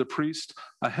Nob to the priest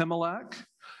Ahimelech.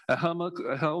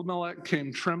 Ahimelech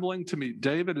came trembling to meet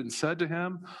David and said to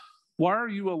him, "Why are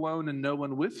you alone and no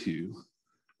one with you?"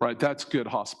 Right, that's good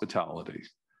hospitality.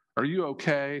 Are you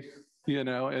okay?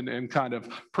 And kind of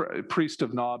priest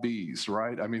of Nobbies,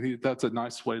 right? I mean, that's a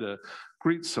nice way to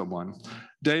greet someone.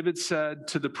 David said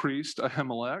to the priest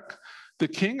Ahimelech, "The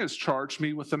king has charged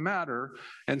me with the matter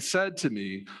and said to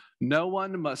me, 'No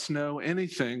one must know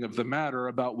anything of the matter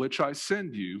about which I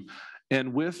send you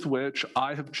and with which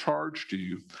I have charged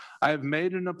you. I have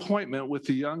made an appointment with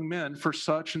the young men for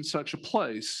such and such a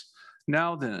place.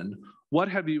 Now then, what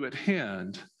have you at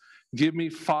hand? Give me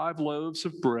 5 loaves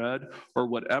of bread or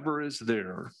whatever is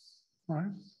there."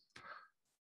 Right?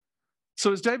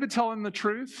 So is David telling the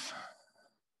truth?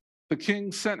 The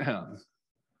king sent him.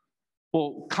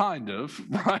 Well, kind of,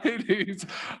 right? He's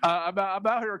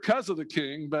about here because of the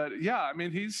king, but yeah, I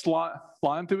mean, he's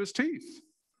lying through his teeth,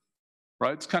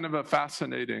 right? It's kind of a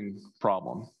fascinating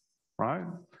problem, right?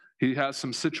 He has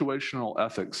some situational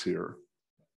ethics here,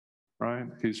 right?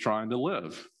 He's trying to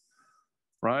live,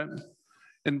 right?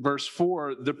 In verse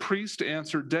 4, the priest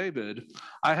answered David,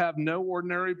 "I have no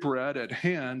ordinary bread at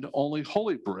hand, only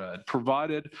holy bread,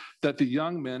 provided that the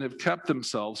young men have kept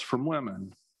themselves from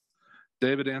women."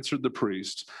 David answered the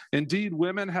priest, "Indeed,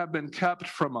 women have been kept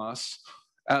from us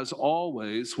as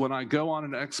always when I go on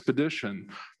an expedition.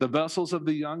 The vessels of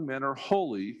the young men are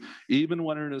holy, even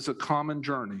when it is a common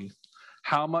journey.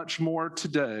 How much more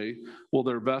today will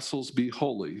their vessels be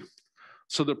holy?"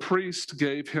 So the priest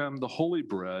gave him the holy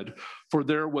bread, for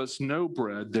there was no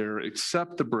bread there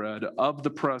except the bread of the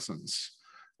presence,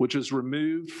 which is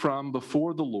removed from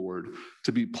before the Lord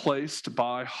to be placed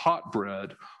by hot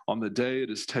bread on the day it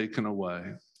is taken away.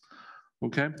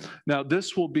 Okay, now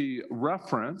this will be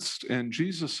referenced in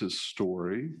Jesus'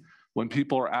 story when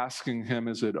people are asking him,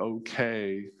 is it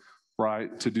okay,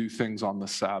 right, to do things on the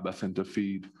Sabbath and to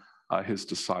feed his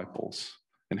disciples?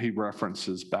 And he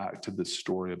references back to this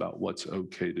story about what's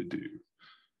okay to do,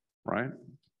 right?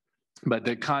 But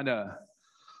they kind of,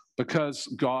 because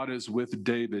God is with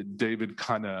David, David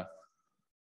kind of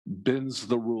bends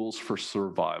the rules for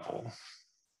survival.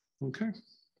 Okay.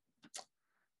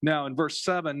 Now in verse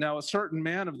 7, now a certain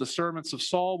man of the servants of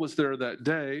Saul was there that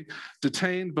day,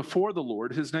 detained before the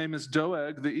Lord. His name is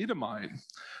Doeg the Edomite,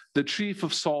 the chief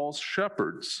of Saul's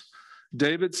shepherds.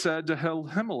 David said to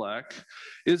Ahimelech,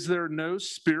 is there no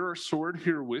spear or sword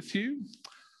here with you?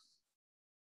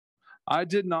 I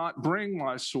did not bring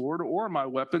my sword or my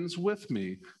weapons with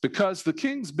me, because the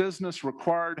king's business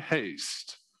required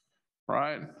haste,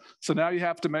 right? So now you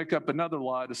have to make up another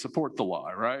lie to support the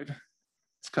lie, right?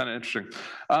 It's kind of interesting.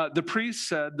 The priest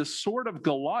said, the sword of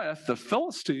Goliath, the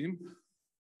Philistine,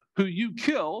 who you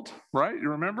killed, right? You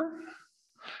remember?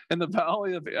 In the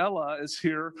valley of Elah is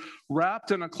here, wrapped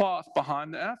in a cloth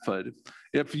behind the ephod.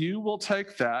 If you will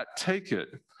take that, take it,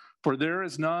 for there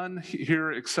is none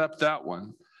here except that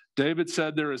one. David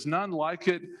said, there is none like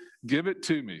it. Give it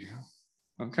to me.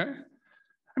 Okay?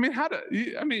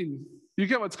 You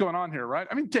get what's going on here, right?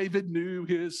 I mean, David knew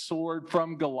his sword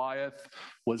from Goliath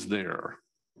was there,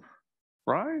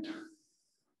 right?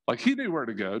 Like he knew where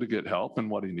to go to get help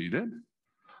and what he needed.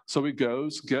 So he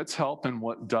goes, gets help, and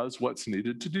does what's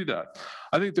needed to do that.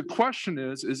 I think the question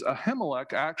is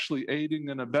Ahimelech actually aiding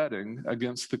and abetting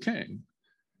against the king?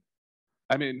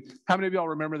 I mean, how many of y'all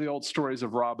remember the old stories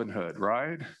of Robin Hood,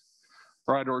 right?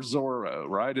 Right, or Zorro,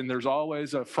 right? And there's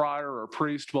always a friar or a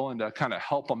priest willing to kind of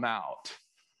help them out,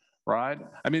 right?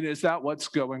 I mean, is that what's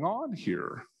going on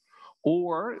here?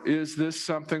 Or is this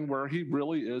something where he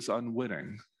really is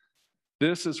unwitting?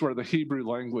 This is where the Hebrew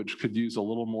language could use a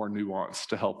little more nuance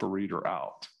to help a reader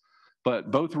out.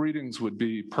 But both readings would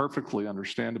be perfectly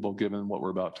understandable given what we're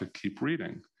about to keep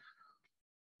reading.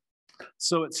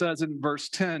 So it says in verse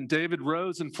 10, David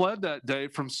rose and fled that day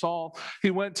from Saul.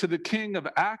 He went to the king of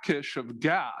Achish of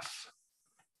Gath.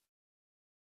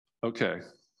 Okay.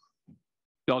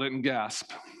 Y'all didn't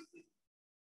gasp.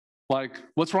 Like,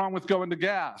 what's wrong with going to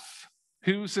Gath?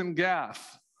 Who's in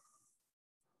Gath?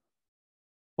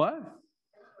 What?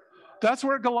 That's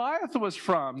where Goliath was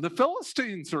from. The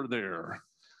Philistines are there.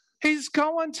 He's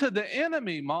going to the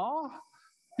enemy, Ma.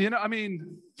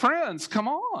 Friends, come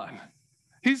on.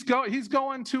 He's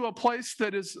going to a place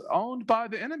that is owned by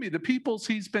the enemy, the peoples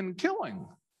he's been killing.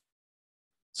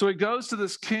 So he goes to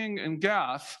this king in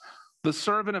Gath. The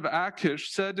servant of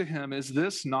Achish said to him, is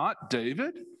this not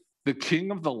David, the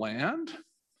king of the land?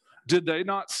 Did they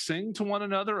not sing to one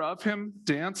another of him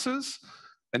dances?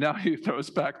 And now he throws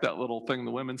back that little thing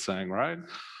the women sang, right?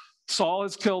 Saul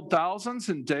has killed thousands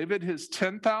and David his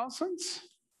 10,000s.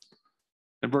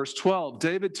 In verse 12,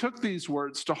 David took these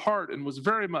words to heart and was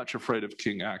very much afraid of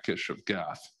King Achish of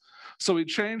Gath. So he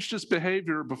changed his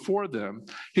behavior before them.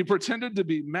 He pretended to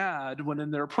be mad when in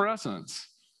their presence,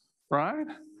 right?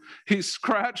 He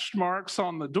scratched marks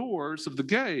on the doors of the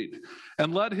gate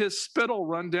and let his spittle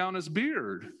run down his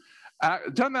beard.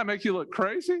 Doesn't that make you look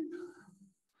crazy?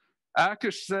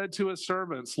 Achish said to his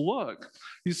servants, look,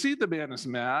 you see the man is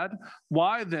mad.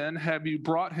 Why then have you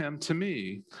brought him to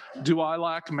me? Do I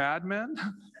lack madmen?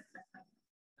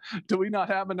 Do we not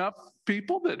have enough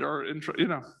people that are,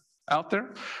 out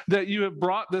there? That you have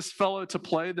brought this fellow to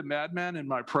play the madman in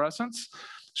my presence?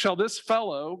 Shall this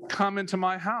fellow come into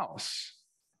my house?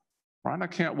 Right? I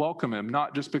can't welcome him,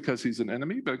 not just because he's an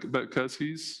enemy, but because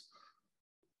he's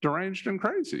deranged and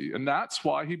crazy. And that's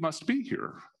why he must be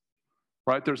here.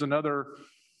 Right? There's another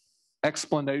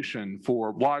explanation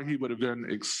for why he would have been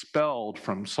expelled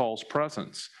from Saul's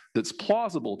presence that's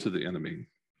plausible to the enemy.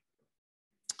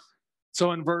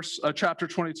 So in chapter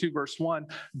 22, verse 1,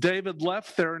 David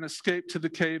left there and escaped to the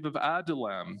cave of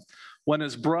Adullam. When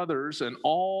his brothers and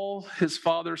all his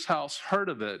father's house heard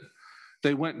of it,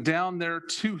 they went down there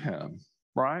to him,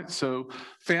 right? So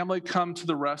family come to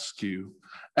the rescue.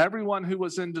 Everyone who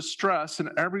was in distress and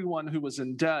everyone who was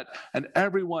in debt and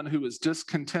everyone who was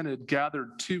discontented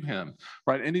gathered to him,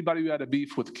 right? Anybody who had a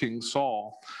beef with King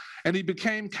Saul. And he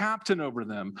became captain over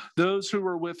them. Those who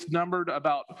were with numbered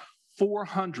about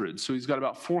 400. So he's got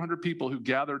about 400 people who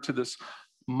gathered to this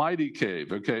mighty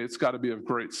cave. Okay, it's got to be of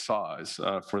great size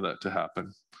for that to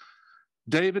happen.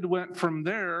 David went from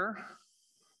there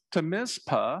to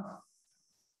Mizpah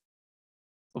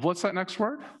of what's that next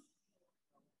word?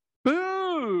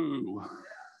 Boo!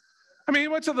 I mean, he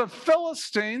went to the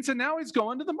Philistines and now he's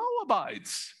going to the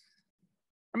Moabites.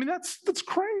 I mean, that's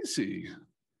crazy,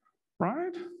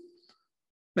 right?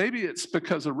 Maybe it's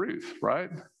because of Ruth, right?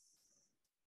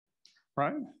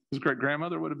 Right? His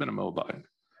great-grandmother would have been a Moabite.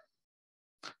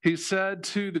 He said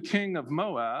to the king of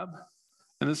Moab,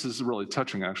 and this is really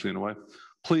touching actually in a way,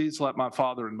 please let my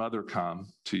father and mother come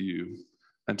to you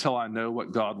until I know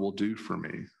what God will do for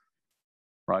me.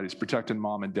 Right? He's protecting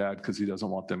mom and dad because he doesn't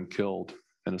want them killed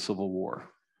in a civil war.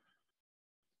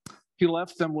 He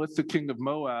left them with the king of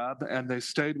Moab, and they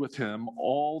stayed with him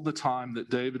all the time that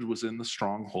David was in the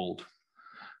stronghold.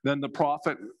 Then the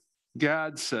prophet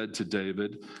Gad said to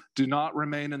David, do not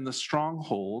remain in the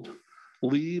stronghold.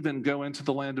 Leave and go into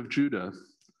the land of Judah.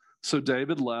 So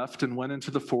David left and went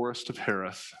into the forest of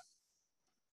Hereth.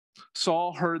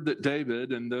 Saul heard that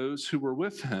David and those who were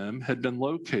with him had been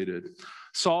located.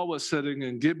 Saul was sitting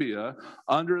in Gibeah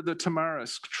under the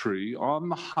tamarisk tree on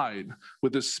the height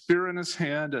with his spear in his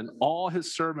hand, and all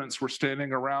his servants were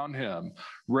standing around him,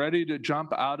 ready to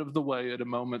jump out of the way at a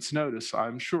moment's notice,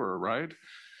 I'm sure, right?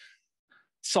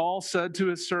 Saul said to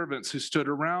his servants who stood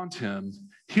around him,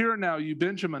 hear now, you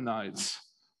Benjaminites,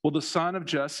 will the son of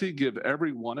Jesse give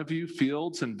every one of you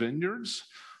fields and vineyards?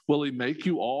 Will he make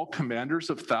you all commanders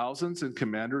of thousands and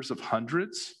commanders of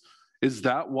hundreds? Is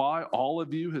that why all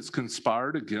of you has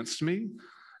conspired against me?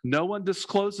 No one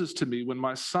discloses to me when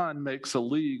my son makes a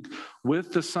league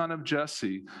with the son of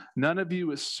Jesse. None of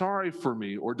you is sorry for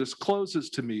me or discloses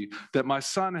to me that my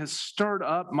son has stirred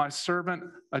up my servant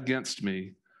against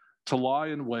me to lie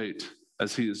in wait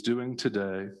as he is doing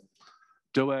today.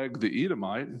 Doeg the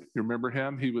Edomite, you remember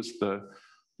him? He was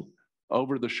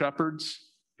over the shepherds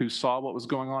who saw what was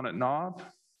going on at Nob,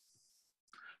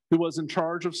 who was in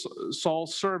charge of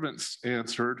Saul's servants,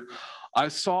 answered, I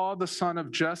saw the son of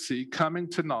Jesse coming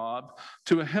to Nob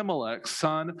to Ahimelech,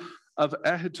 son of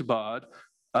Ahitub.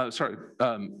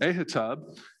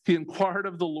 He inquired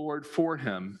of the Lord for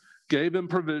him, gave him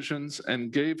provisions,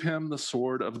 and gave him the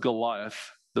sword of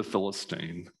Goliath, the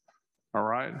Philistine. All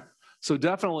right? So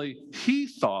definitely he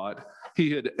thought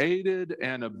he had aided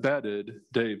and abetted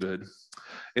David.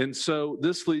 And so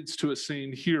this leads to a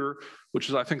scene here, which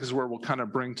is, I think, is where we'll kind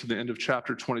of bring to the end of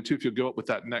chapter 22. If you'll go up with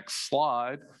that next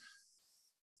slide.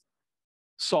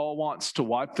 Saul wants to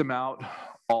wipe them out,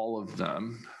 all of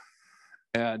them.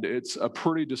 And it's a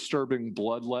pretty disturbing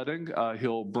bloodletting.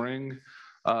 He'll bring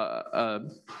Ahimelech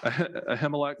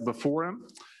before him,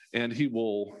 and he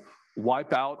will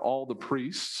wipe out all the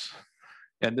priests.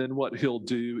 And then what he'll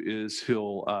do is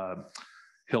he'll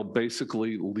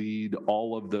basically lead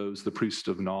all of those, the priest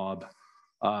of Nob,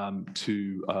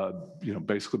 to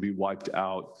basically be wiped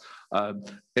out.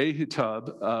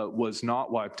 Ahitub was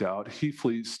not wiped out. He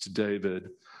flees to David,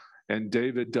 and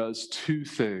David does two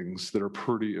things that are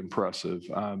pretty impressive.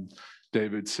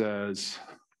 David says,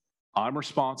 I'm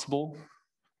responsible.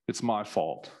 It's my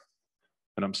fault,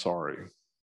 and I'm sorry.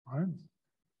 Right?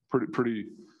 Pretty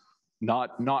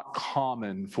not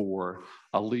common for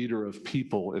a leader of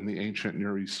people in the ancient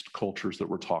Near East cultures that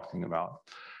we're talking about.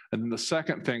 And then the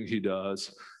second thing he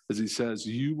does is he says,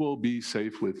 you will be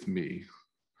safe with me.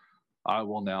 I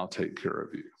will now take care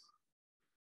of you.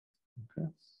 Okay.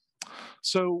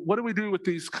 So what do we do with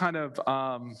these kind of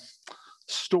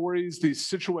stories, these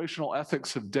situational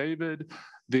ethics of David,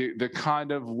 the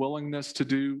kind of willingness to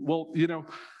do? Well,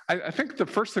 I think the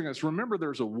first thing is, remember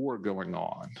there's a war going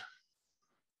on.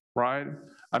 Right?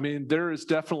 I mean, there is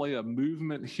definitely a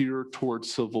movement here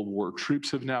towards civil war.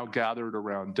 Troops have now gathered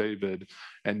around David,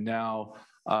 and now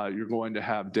you're going to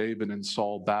have David and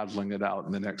Saul battling it out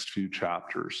in the next few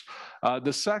chapters.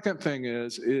 The second thing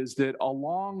is that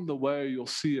along the way, you'll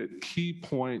see at key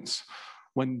points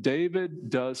when David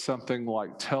does something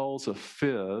like tells a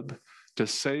fib to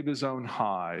save his own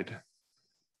hide,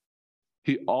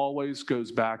 he always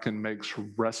goes back and makes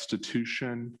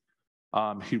restitution.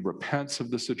 He repents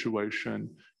of the situation.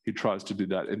 He tries to do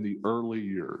that in the early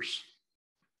years.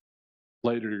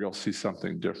 Later, you'll see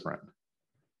something different,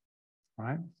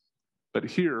 right? But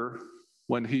here,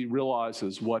 when he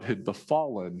realizes what had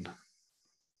befallen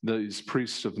these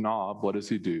priests of Nob, what does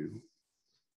he do?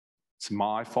 It's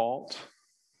my fault.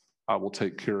 I will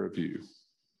take care of you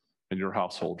and your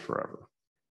household forever.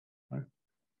 Right?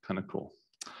 Kind of cool.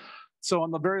 So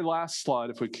on the very last slide,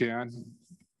 if we can,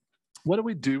 what do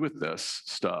we do with this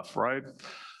stuff, right?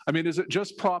 I mean, is it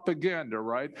just propaganda,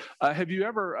 right? Have you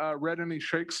ever read any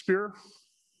Shakespeare?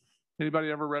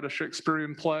 Anybody ever read a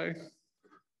Shakespearean play?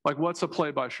 Like, what's a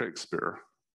play by Shakespeare?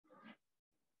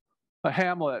 A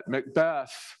Hamlet,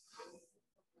 Macbeth,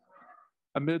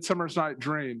 A Midsummer's Night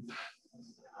Dream.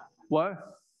 What?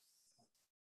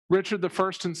 Richard the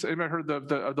First, and anybody heard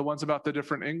the ones about the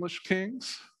different English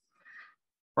kings?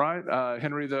 Right,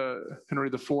 Henry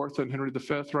the Fourth and Henry the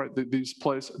Fifth. Right, these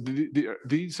plays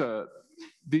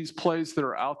that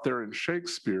are out there in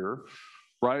Shakespeare,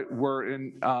 right, were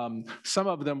in some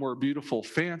of them were beautiful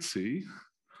fancy.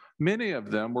 Many of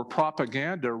them were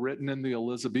propaganda written in the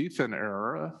Elizabethan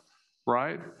era,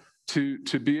 right,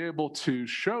 to be able to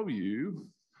show you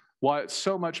why it's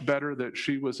so much better that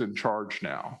she was in charge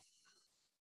now,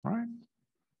 right?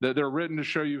 That they're written to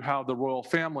show you how the royal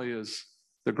family is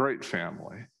the great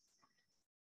family.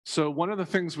 So one of the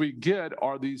things we get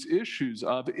are these issues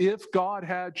of, if God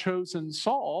had chosen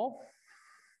Saul,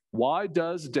 why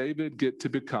does David get to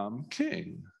become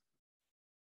king?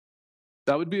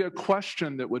 That would be a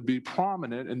question that would be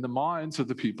prominent in the minds of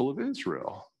the people of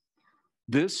Israel.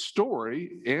 This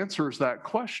story answers that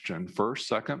question, first,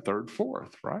 second, third,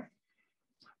 fourth, right?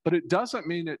 But it doesn't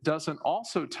mean it doesn't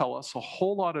also tell us a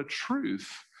whole lot of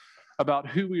truth about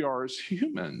who we are as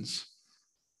humans,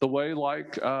 the way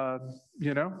like,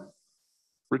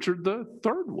 Richard III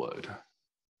would,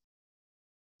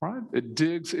 right? It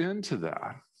digs into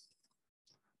that.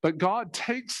 But God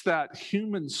takes that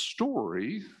human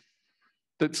story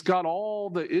that's got all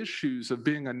the issues of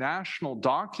being a national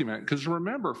document. Because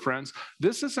remember, friends,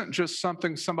 this isn't just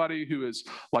somebody who is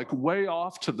like way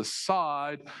off to the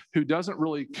side, who doesn't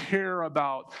really care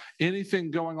about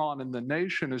anything going on in the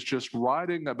nation, is just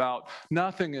writing about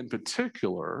nothing in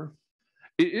particular.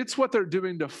 It's what they're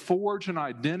doing to forge an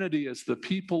identity as the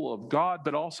people of God,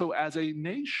 but also as a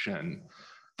nation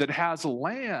that has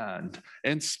land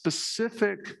and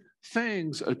specific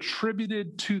things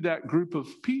attributed to that group of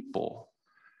people.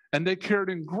 And they cared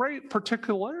in great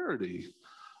particularity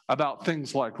about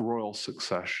things like royal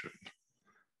succession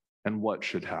and what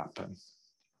should happen.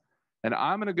 And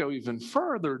I'm going to go even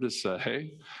further to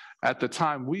say, at the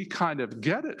time we kind of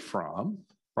get it from,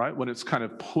 right, when it's kind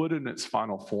of put in its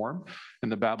final form in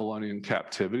the Babylonian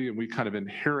captivity, and we kind of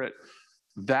inherit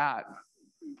that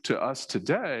to us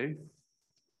today,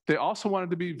 they also wanted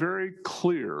to be very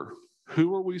clear.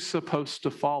 Who are we supposed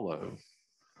to follow?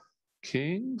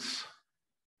 Kings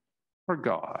or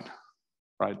God?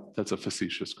 Right? That's a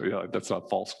facetious, that's a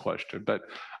false question. But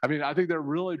I mean, I think they're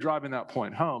really driving that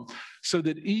point home, so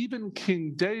that even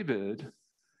King David,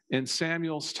 in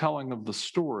Samuel's telling of the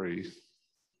story,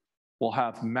 will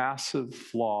have massive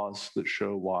flaws that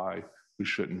show why we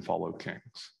shouldn't follow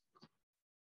kings.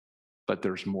 But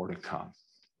there's more to come.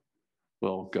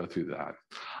 We'll go through that.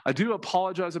 I do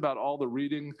apologize about all the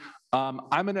reading. I'm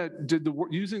going to,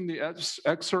 using the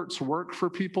excerpts work for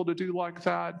people to do like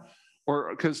that?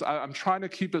 Or because I'm trying to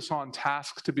keep us on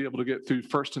task to be able to get through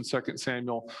 1st and 2nd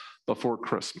Samuel before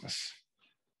Christmas.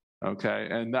 Okay,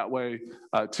 and that way,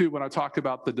 too, when I talk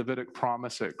about the Davidic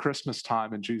promise at Christmas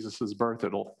time and Jesus's birth,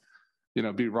 it'll,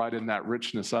 be right in that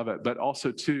richness of it. But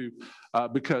also, too,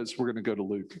 because we're going to go to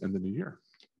Luke in the new year.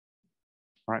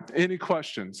 All right, any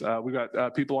questions? We've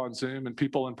got people on Zoom and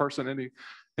people in person.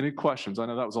 Any questions? I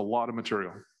know that was a lot of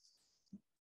material.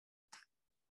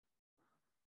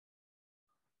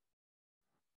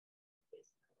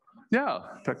 Yeah.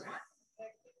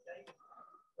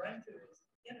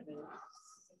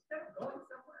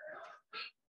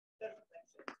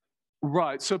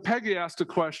 Right. So Peggy asked a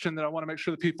question that I want to make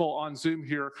sure the people on Zoom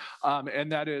hear,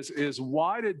 and that is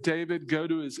why did David go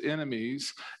to his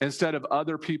enemies instead of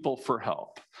other people for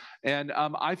help? And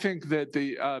I think that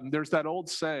there's that old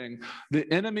saying,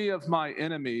 the enemy of my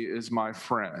enemy is my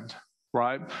friend.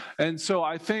 Right. And so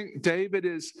I think David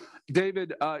is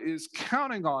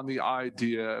counting on the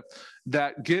idea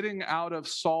that getting out of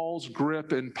Saul's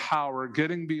grip and power,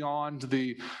 getting beyond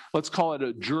the, let's call it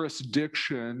a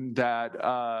jurisdiction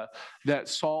that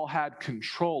Saul had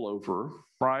control over,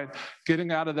 right?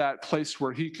 Getting out of that place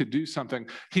where he could do something,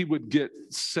 he would get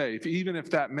safe, even if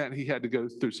that meant he had to go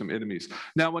through some enemies.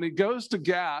 Now, when he goes to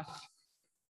Gath,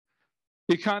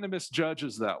 he kind of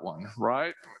misjudges that one,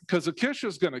 right? Because Achish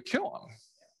is going to kill him,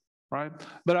 right?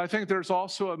 But I think there's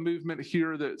also a movement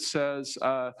here that says,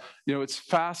 it's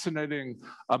fascinating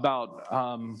about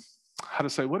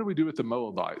what do we do with the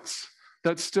Moabites?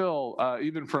 That's still,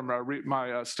 even from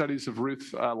my studies of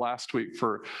Ruth last week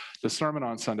for the sermon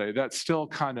on Sunday, that still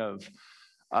kind of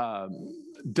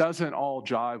doesn't all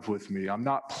jive with me. I'm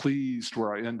not pleased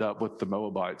where I end up with the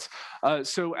Moabites.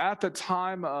 So at the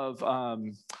time of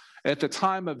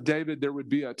David, there would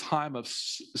be a time of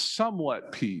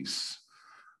somewhat peace,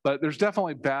 but there's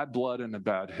definitely bad blood and a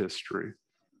bad history.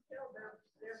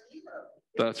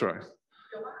 That's right.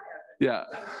 Yeah.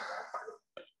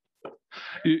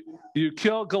 You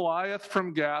kill Goliath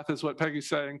from Gath, is what Peggy's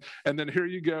saying, and then here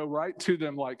you go right to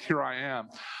them, like, here I am.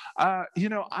 I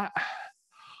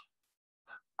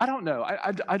don't know.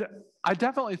 I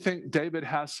definitely think David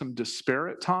has some despair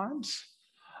at times.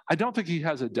 I don't think he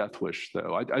has a death wish,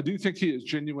 though. I do think he is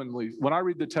genuinely, when I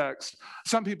read the text,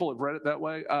 some people have read it that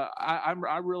way.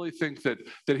 I really think that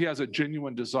he has a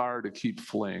genuine desire to keep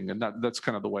fleeing, and that's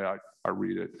kind of the way I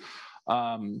read it.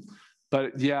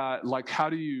 But yeah, like, how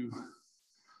do you,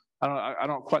 I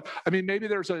don't quite, I mean, maybe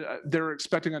they're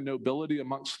expecting a nobility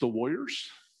amongst the warriors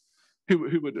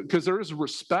who would, because there is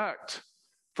respect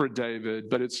for David,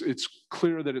 but it's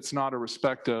clear that it's not a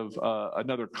respect of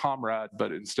another comrade,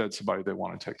 but instead somebody they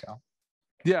want to take out.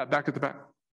 Yeah, back at the back.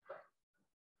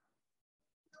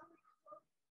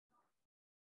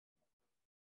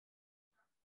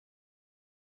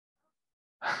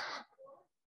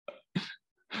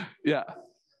 Yeah.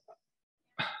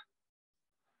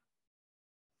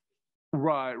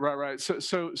 Right.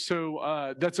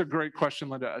 So that's a great question,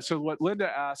 Linda. So what Linda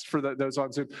asked for those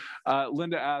on Zoom,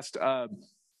 Linda asked,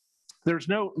 there's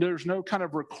no kind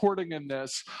of recording in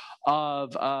this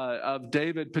of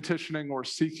David petitioning or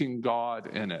seeking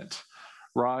God in it,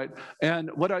 right? And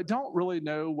what I don't really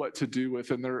know what to do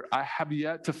with, and I have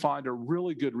yet to find a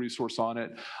really good resource on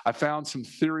it. I found some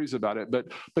theories about it,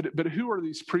 but who are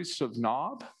these priests of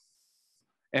Nob,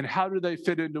 and how do they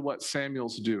fit into what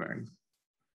Samuel's doing?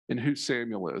 And who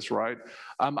Samuel is, right?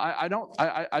 I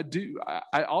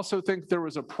also think there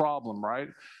was a problem, right?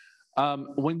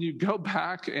 When you go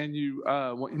back and you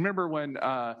remember when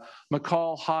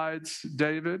Michal hides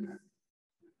David,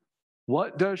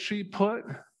 what does she put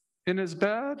in his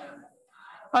bed?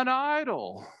 An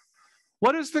idol.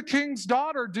 What is the king's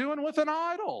daughter doing with an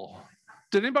idol?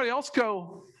 Did anybody else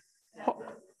go,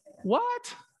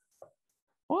 what?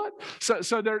 What?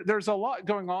 So there's a lot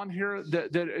going on here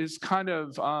that is kind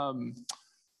of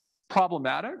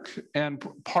problematic, and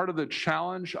part of the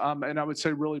challenge, and I would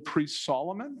say really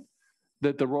pre-Solomon,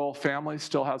 that the royal family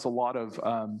still has a lot of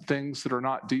things that are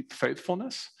not deep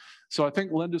faithfulness. So I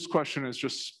think Linda's question is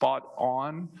just spot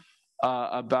on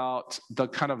about the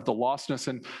kind of the lostness.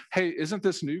 And hey, isn't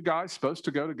this new guy supposed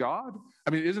to go to God?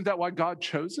 I mean, isn't that why God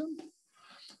chose him?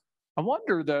 I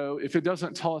wonder, though, if it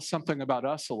doesn't tell us something about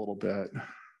us a little bit.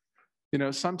 You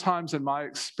know, sometimes in my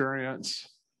experience,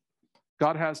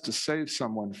 God has to save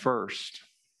someone first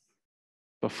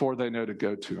before they know to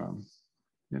go to him,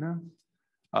 you know?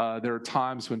 There are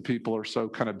times when people are so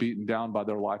kind of beaten down by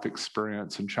their life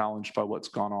experience and challenged by what's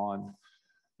gone on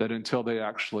that until they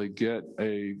actually get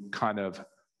a kind of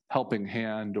helping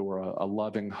hand or a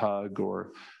loving hug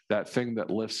or that thing that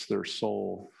lifts their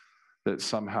soul, that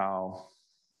somehow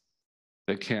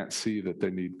they can't see that they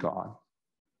need God.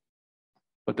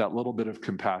 But that little bit of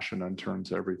compassion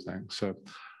unturns everything. So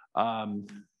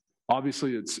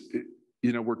obviously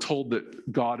we're told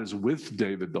that God is with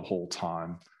David the whole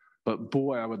time, but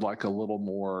boy, I would like a little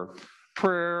more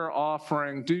prayer,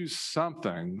 offering, do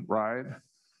something, right?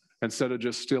 Instead of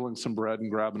just stealing some bread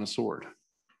and grabbing a sword,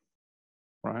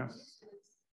 right?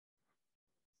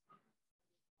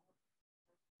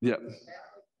 Yep.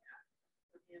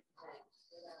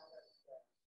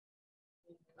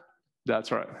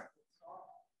 That's right.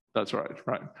 That's right.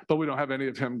 But we don't have any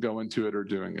of him going to it or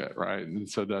doing it, right? And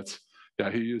so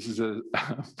he uses a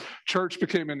church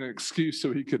became an excuse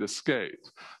so he could escape.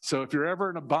 So if you're ever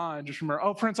in a bind, just remember,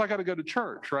 oh, friends, I got to go to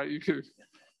church, right? You could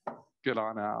get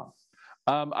on out.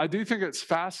 I do think it's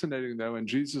fascinating, though, in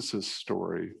Jesus's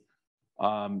story,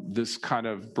 this kind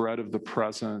of bread of the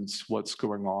presence, what's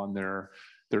going on there.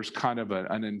 There's kind of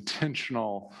an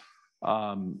intentional,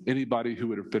 anybody who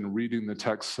would have been reading the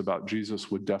texts about Jesus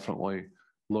would definitely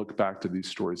look back to these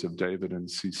stories of David and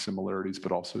see similarities,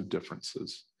 but also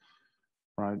differences,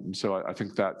 right? And so I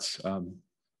think that's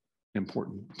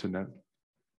important to note.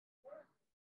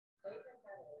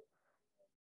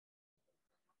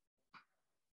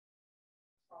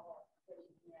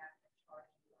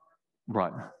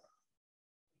 Right.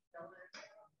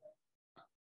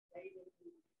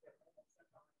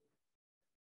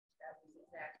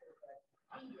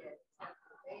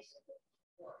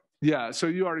 Yeah, so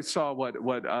you already saw what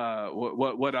I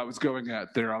was going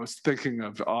at there. I was thinking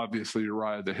of obviously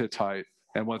Uriah the Hittite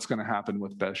and what's going to happen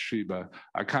with Bathsheba.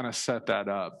 I kind of set that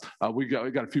up. We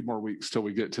got a few more weeks till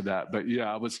we get to that, but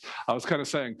yeah, I was kind of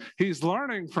saying he's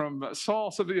learning from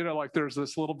Saul. So like there's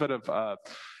this little bit of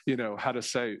how to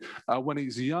say when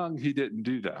he's young he didn't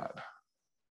do that.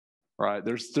 Right?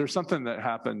 There's something that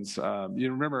happens.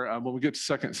 You remember when we get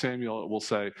to 2 Samuel, it will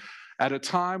say, at a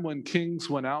time when kings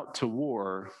went out to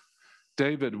war,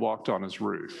 David walked on his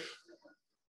roof.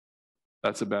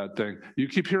 That's a bad thing. You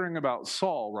keep hearing about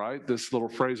Saul, right? This little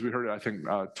phrase, we heard it, I think,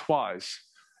 twice,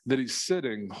 that he's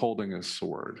sitting holding his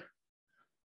sword.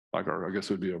 Like, or I guess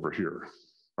it would be over here,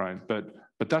 right? But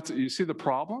that's, you see the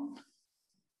problem?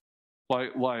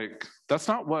 Like that's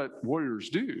not what warriors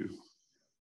do.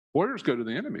 Warriors go to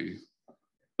the enemy.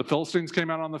 The Philistines came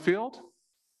out on the field,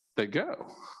 they go.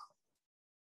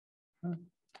 And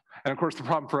of course, the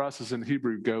problem for us is in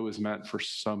Hebrew, go is meant for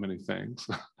so many things.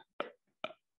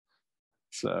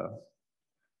 So,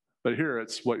 but here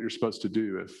it's what you're supposed to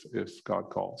do if God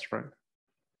calls, right?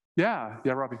 Yeah,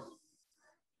 Robbie.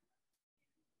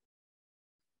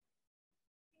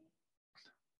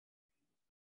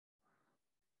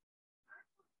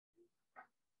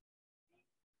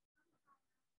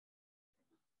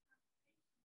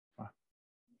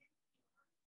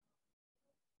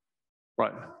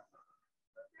 Right.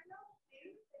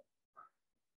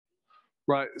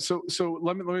 Right. So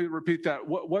let me repeat that.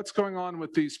 What's going on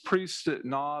with these priests at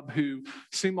Nob who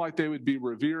seem like they would be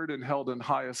revered and held in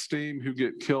high esteem, who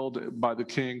get killed by the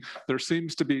king? There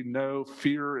seems to be no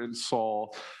fear in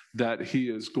Saul that he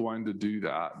is going to do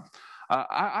that.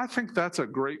 I think that's a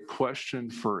great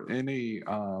question for any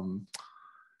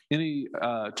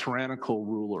tyrannical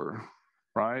ruler,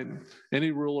 right?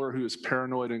 Any ruler who is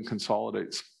paranoid and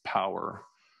consolidates power.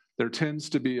 There tends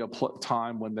to be a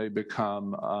time when they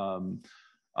become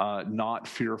not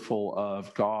fearful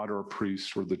of God or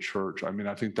priests or the church. I mean,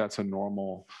 I think that's a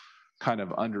normal kind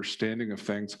of understanding of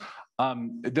things.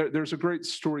 There's a great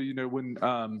story, you know, when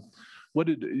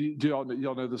do y'all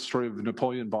know the story of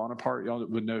Napoleon Bonaparte? Y'all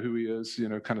would know who he is, you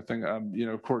know, kind of thing. You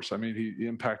know, of course, I mean, he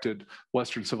impacted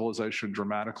Western civilization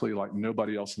dramatically like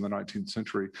nobody else in the 19th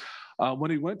century.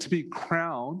 When he went to be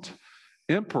crowned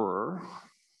emperor,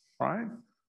 right?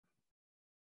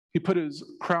 He put his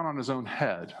crown on his own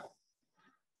head,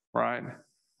 right?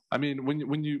 I mean,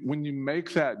 when you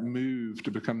make that move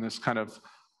to become this kind of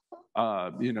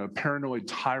paranoid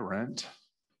tyrant,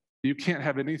 you can't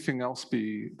have anything else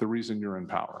be the reason you're in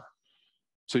power.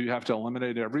 So you have to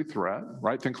eliminate every threat,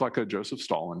 right? Think like a Joseph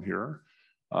Stalin here,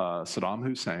 Saddam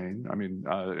Hussein. I mean,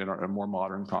 in a more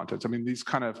modern context. I mean, these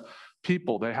kind of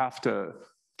people, they have to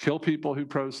kill people who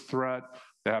pose threat.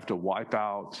 They have to wipe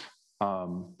out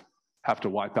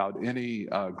any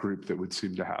group that would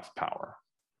seem to have power,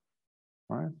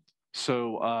 right?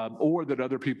 So, or that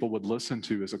other people would listen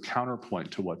to as a counterpoint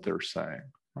to what they're saying,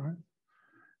 right?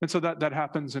 And so that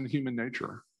happens in human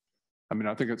nature. I mean,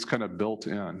 I think it's kind of built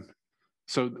in.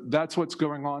 So that's what's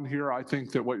going on here. I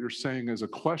think that what you're saying is a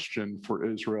question for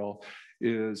Israel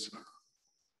is,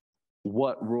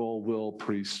 what role will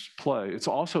priests play? It's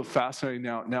also fascinating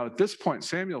now at this point,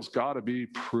 Samuel's got to be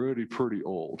pretty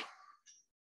old.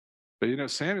 But you know,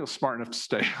 Samuel's smart enough to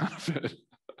stay out of it.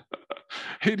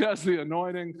 He does the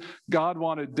anointing. God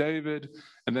wanted David,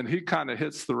 and then he kind of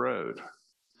hits the road.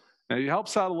 Now, he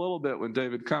helps out a little bit when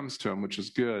David comes to him, which is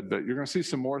good, but you're going to see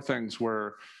some more things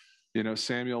where, you know,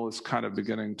 Samuel is kind of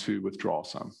beginning to withdraw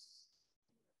some.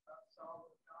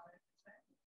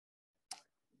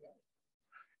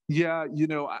 Yeah, you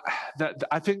know,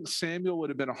 I think Samuel would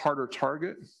have been a harder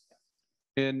target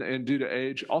and due to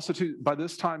age. Also, too, by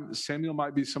this time, Samuel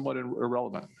might be somewhat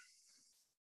irrelevant.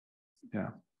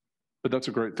 Yeah. But that's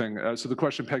a great thing. So the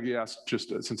question Peggy asked, just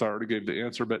since I already gave the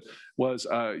answer, but was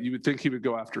you would think he would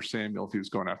go after Samuel if he was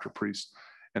going after priests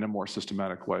in a more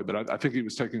systematic way. But I think he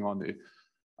was taking on the,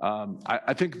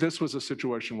 I think this was a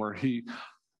situation where he,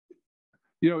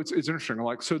 you know, it's interesting.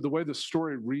 Like, so the way the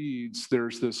story reads,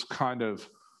 there's this kind of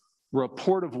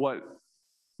report of what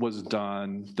was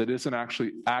done that isn't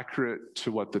actually accurate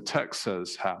to what the text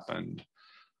says happened.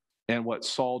 And what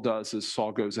Saul does is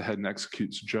Saul goes ahead and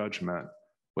executes judgment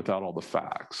without all the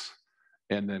facts,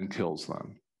 and then kills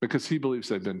them because he believes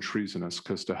they've been treasonous,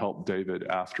 because to help David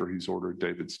after he's ordered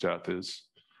David's death is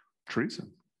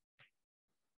treason.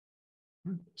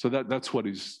 So that's what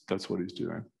he's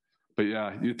doing. But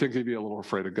yeah, you'd think he'd be a little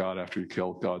afraid of God after he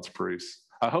killed God's priests.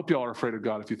 I hope y'all are afraid of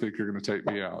God if you think you're going to take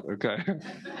me out, okay?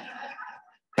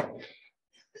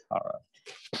 All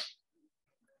right.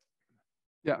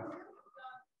 Yeah.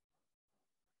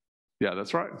 Yeah,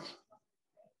 that's right.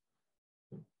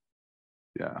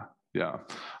 Yeah.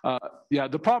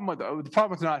 The problem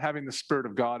with not having the Spirit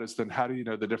of God is then how do you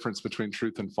know the difference between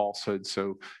truth and falsehood?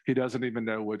 So he doesn't even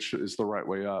know which is the right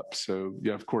way up. So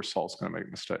yeah, of course Saul's going to make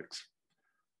mistakes.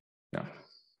 Yeah.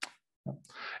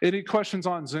 Any questions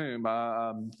on Zoom?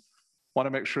 Want to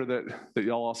make sure that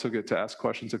y'all also get to ask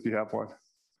questions if you have one.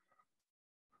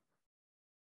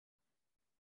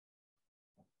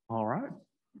 All right.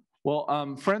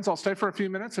 Well, friends, I'll stay for a few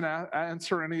minutes and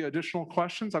answer any additional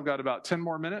questions. I've got about 10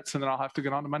 more minutes, and then I'll have to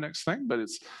get on to my next thing. But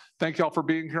thank y'all for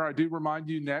being here. I do remind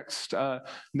you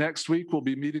next week we'll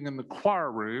be meeting in the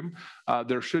choir room.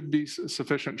 There should be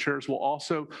sufficient chairs. We'll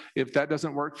also, if that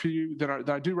doesn't work for you, then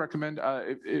I do recommend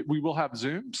we will have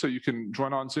Zoom, so you can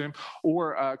join on Zoom,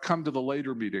 or come to the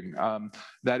later meeting.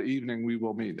 That evening we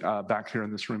will meet back here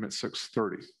in this room at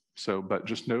 6:30. So, but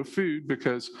just no food,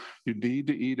 because you need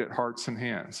to eat at Hearts and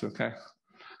Hands, okay?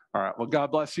 All right, well,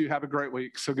 God bless you. Have a great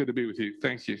week. So good to be with you.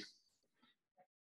 Thank you.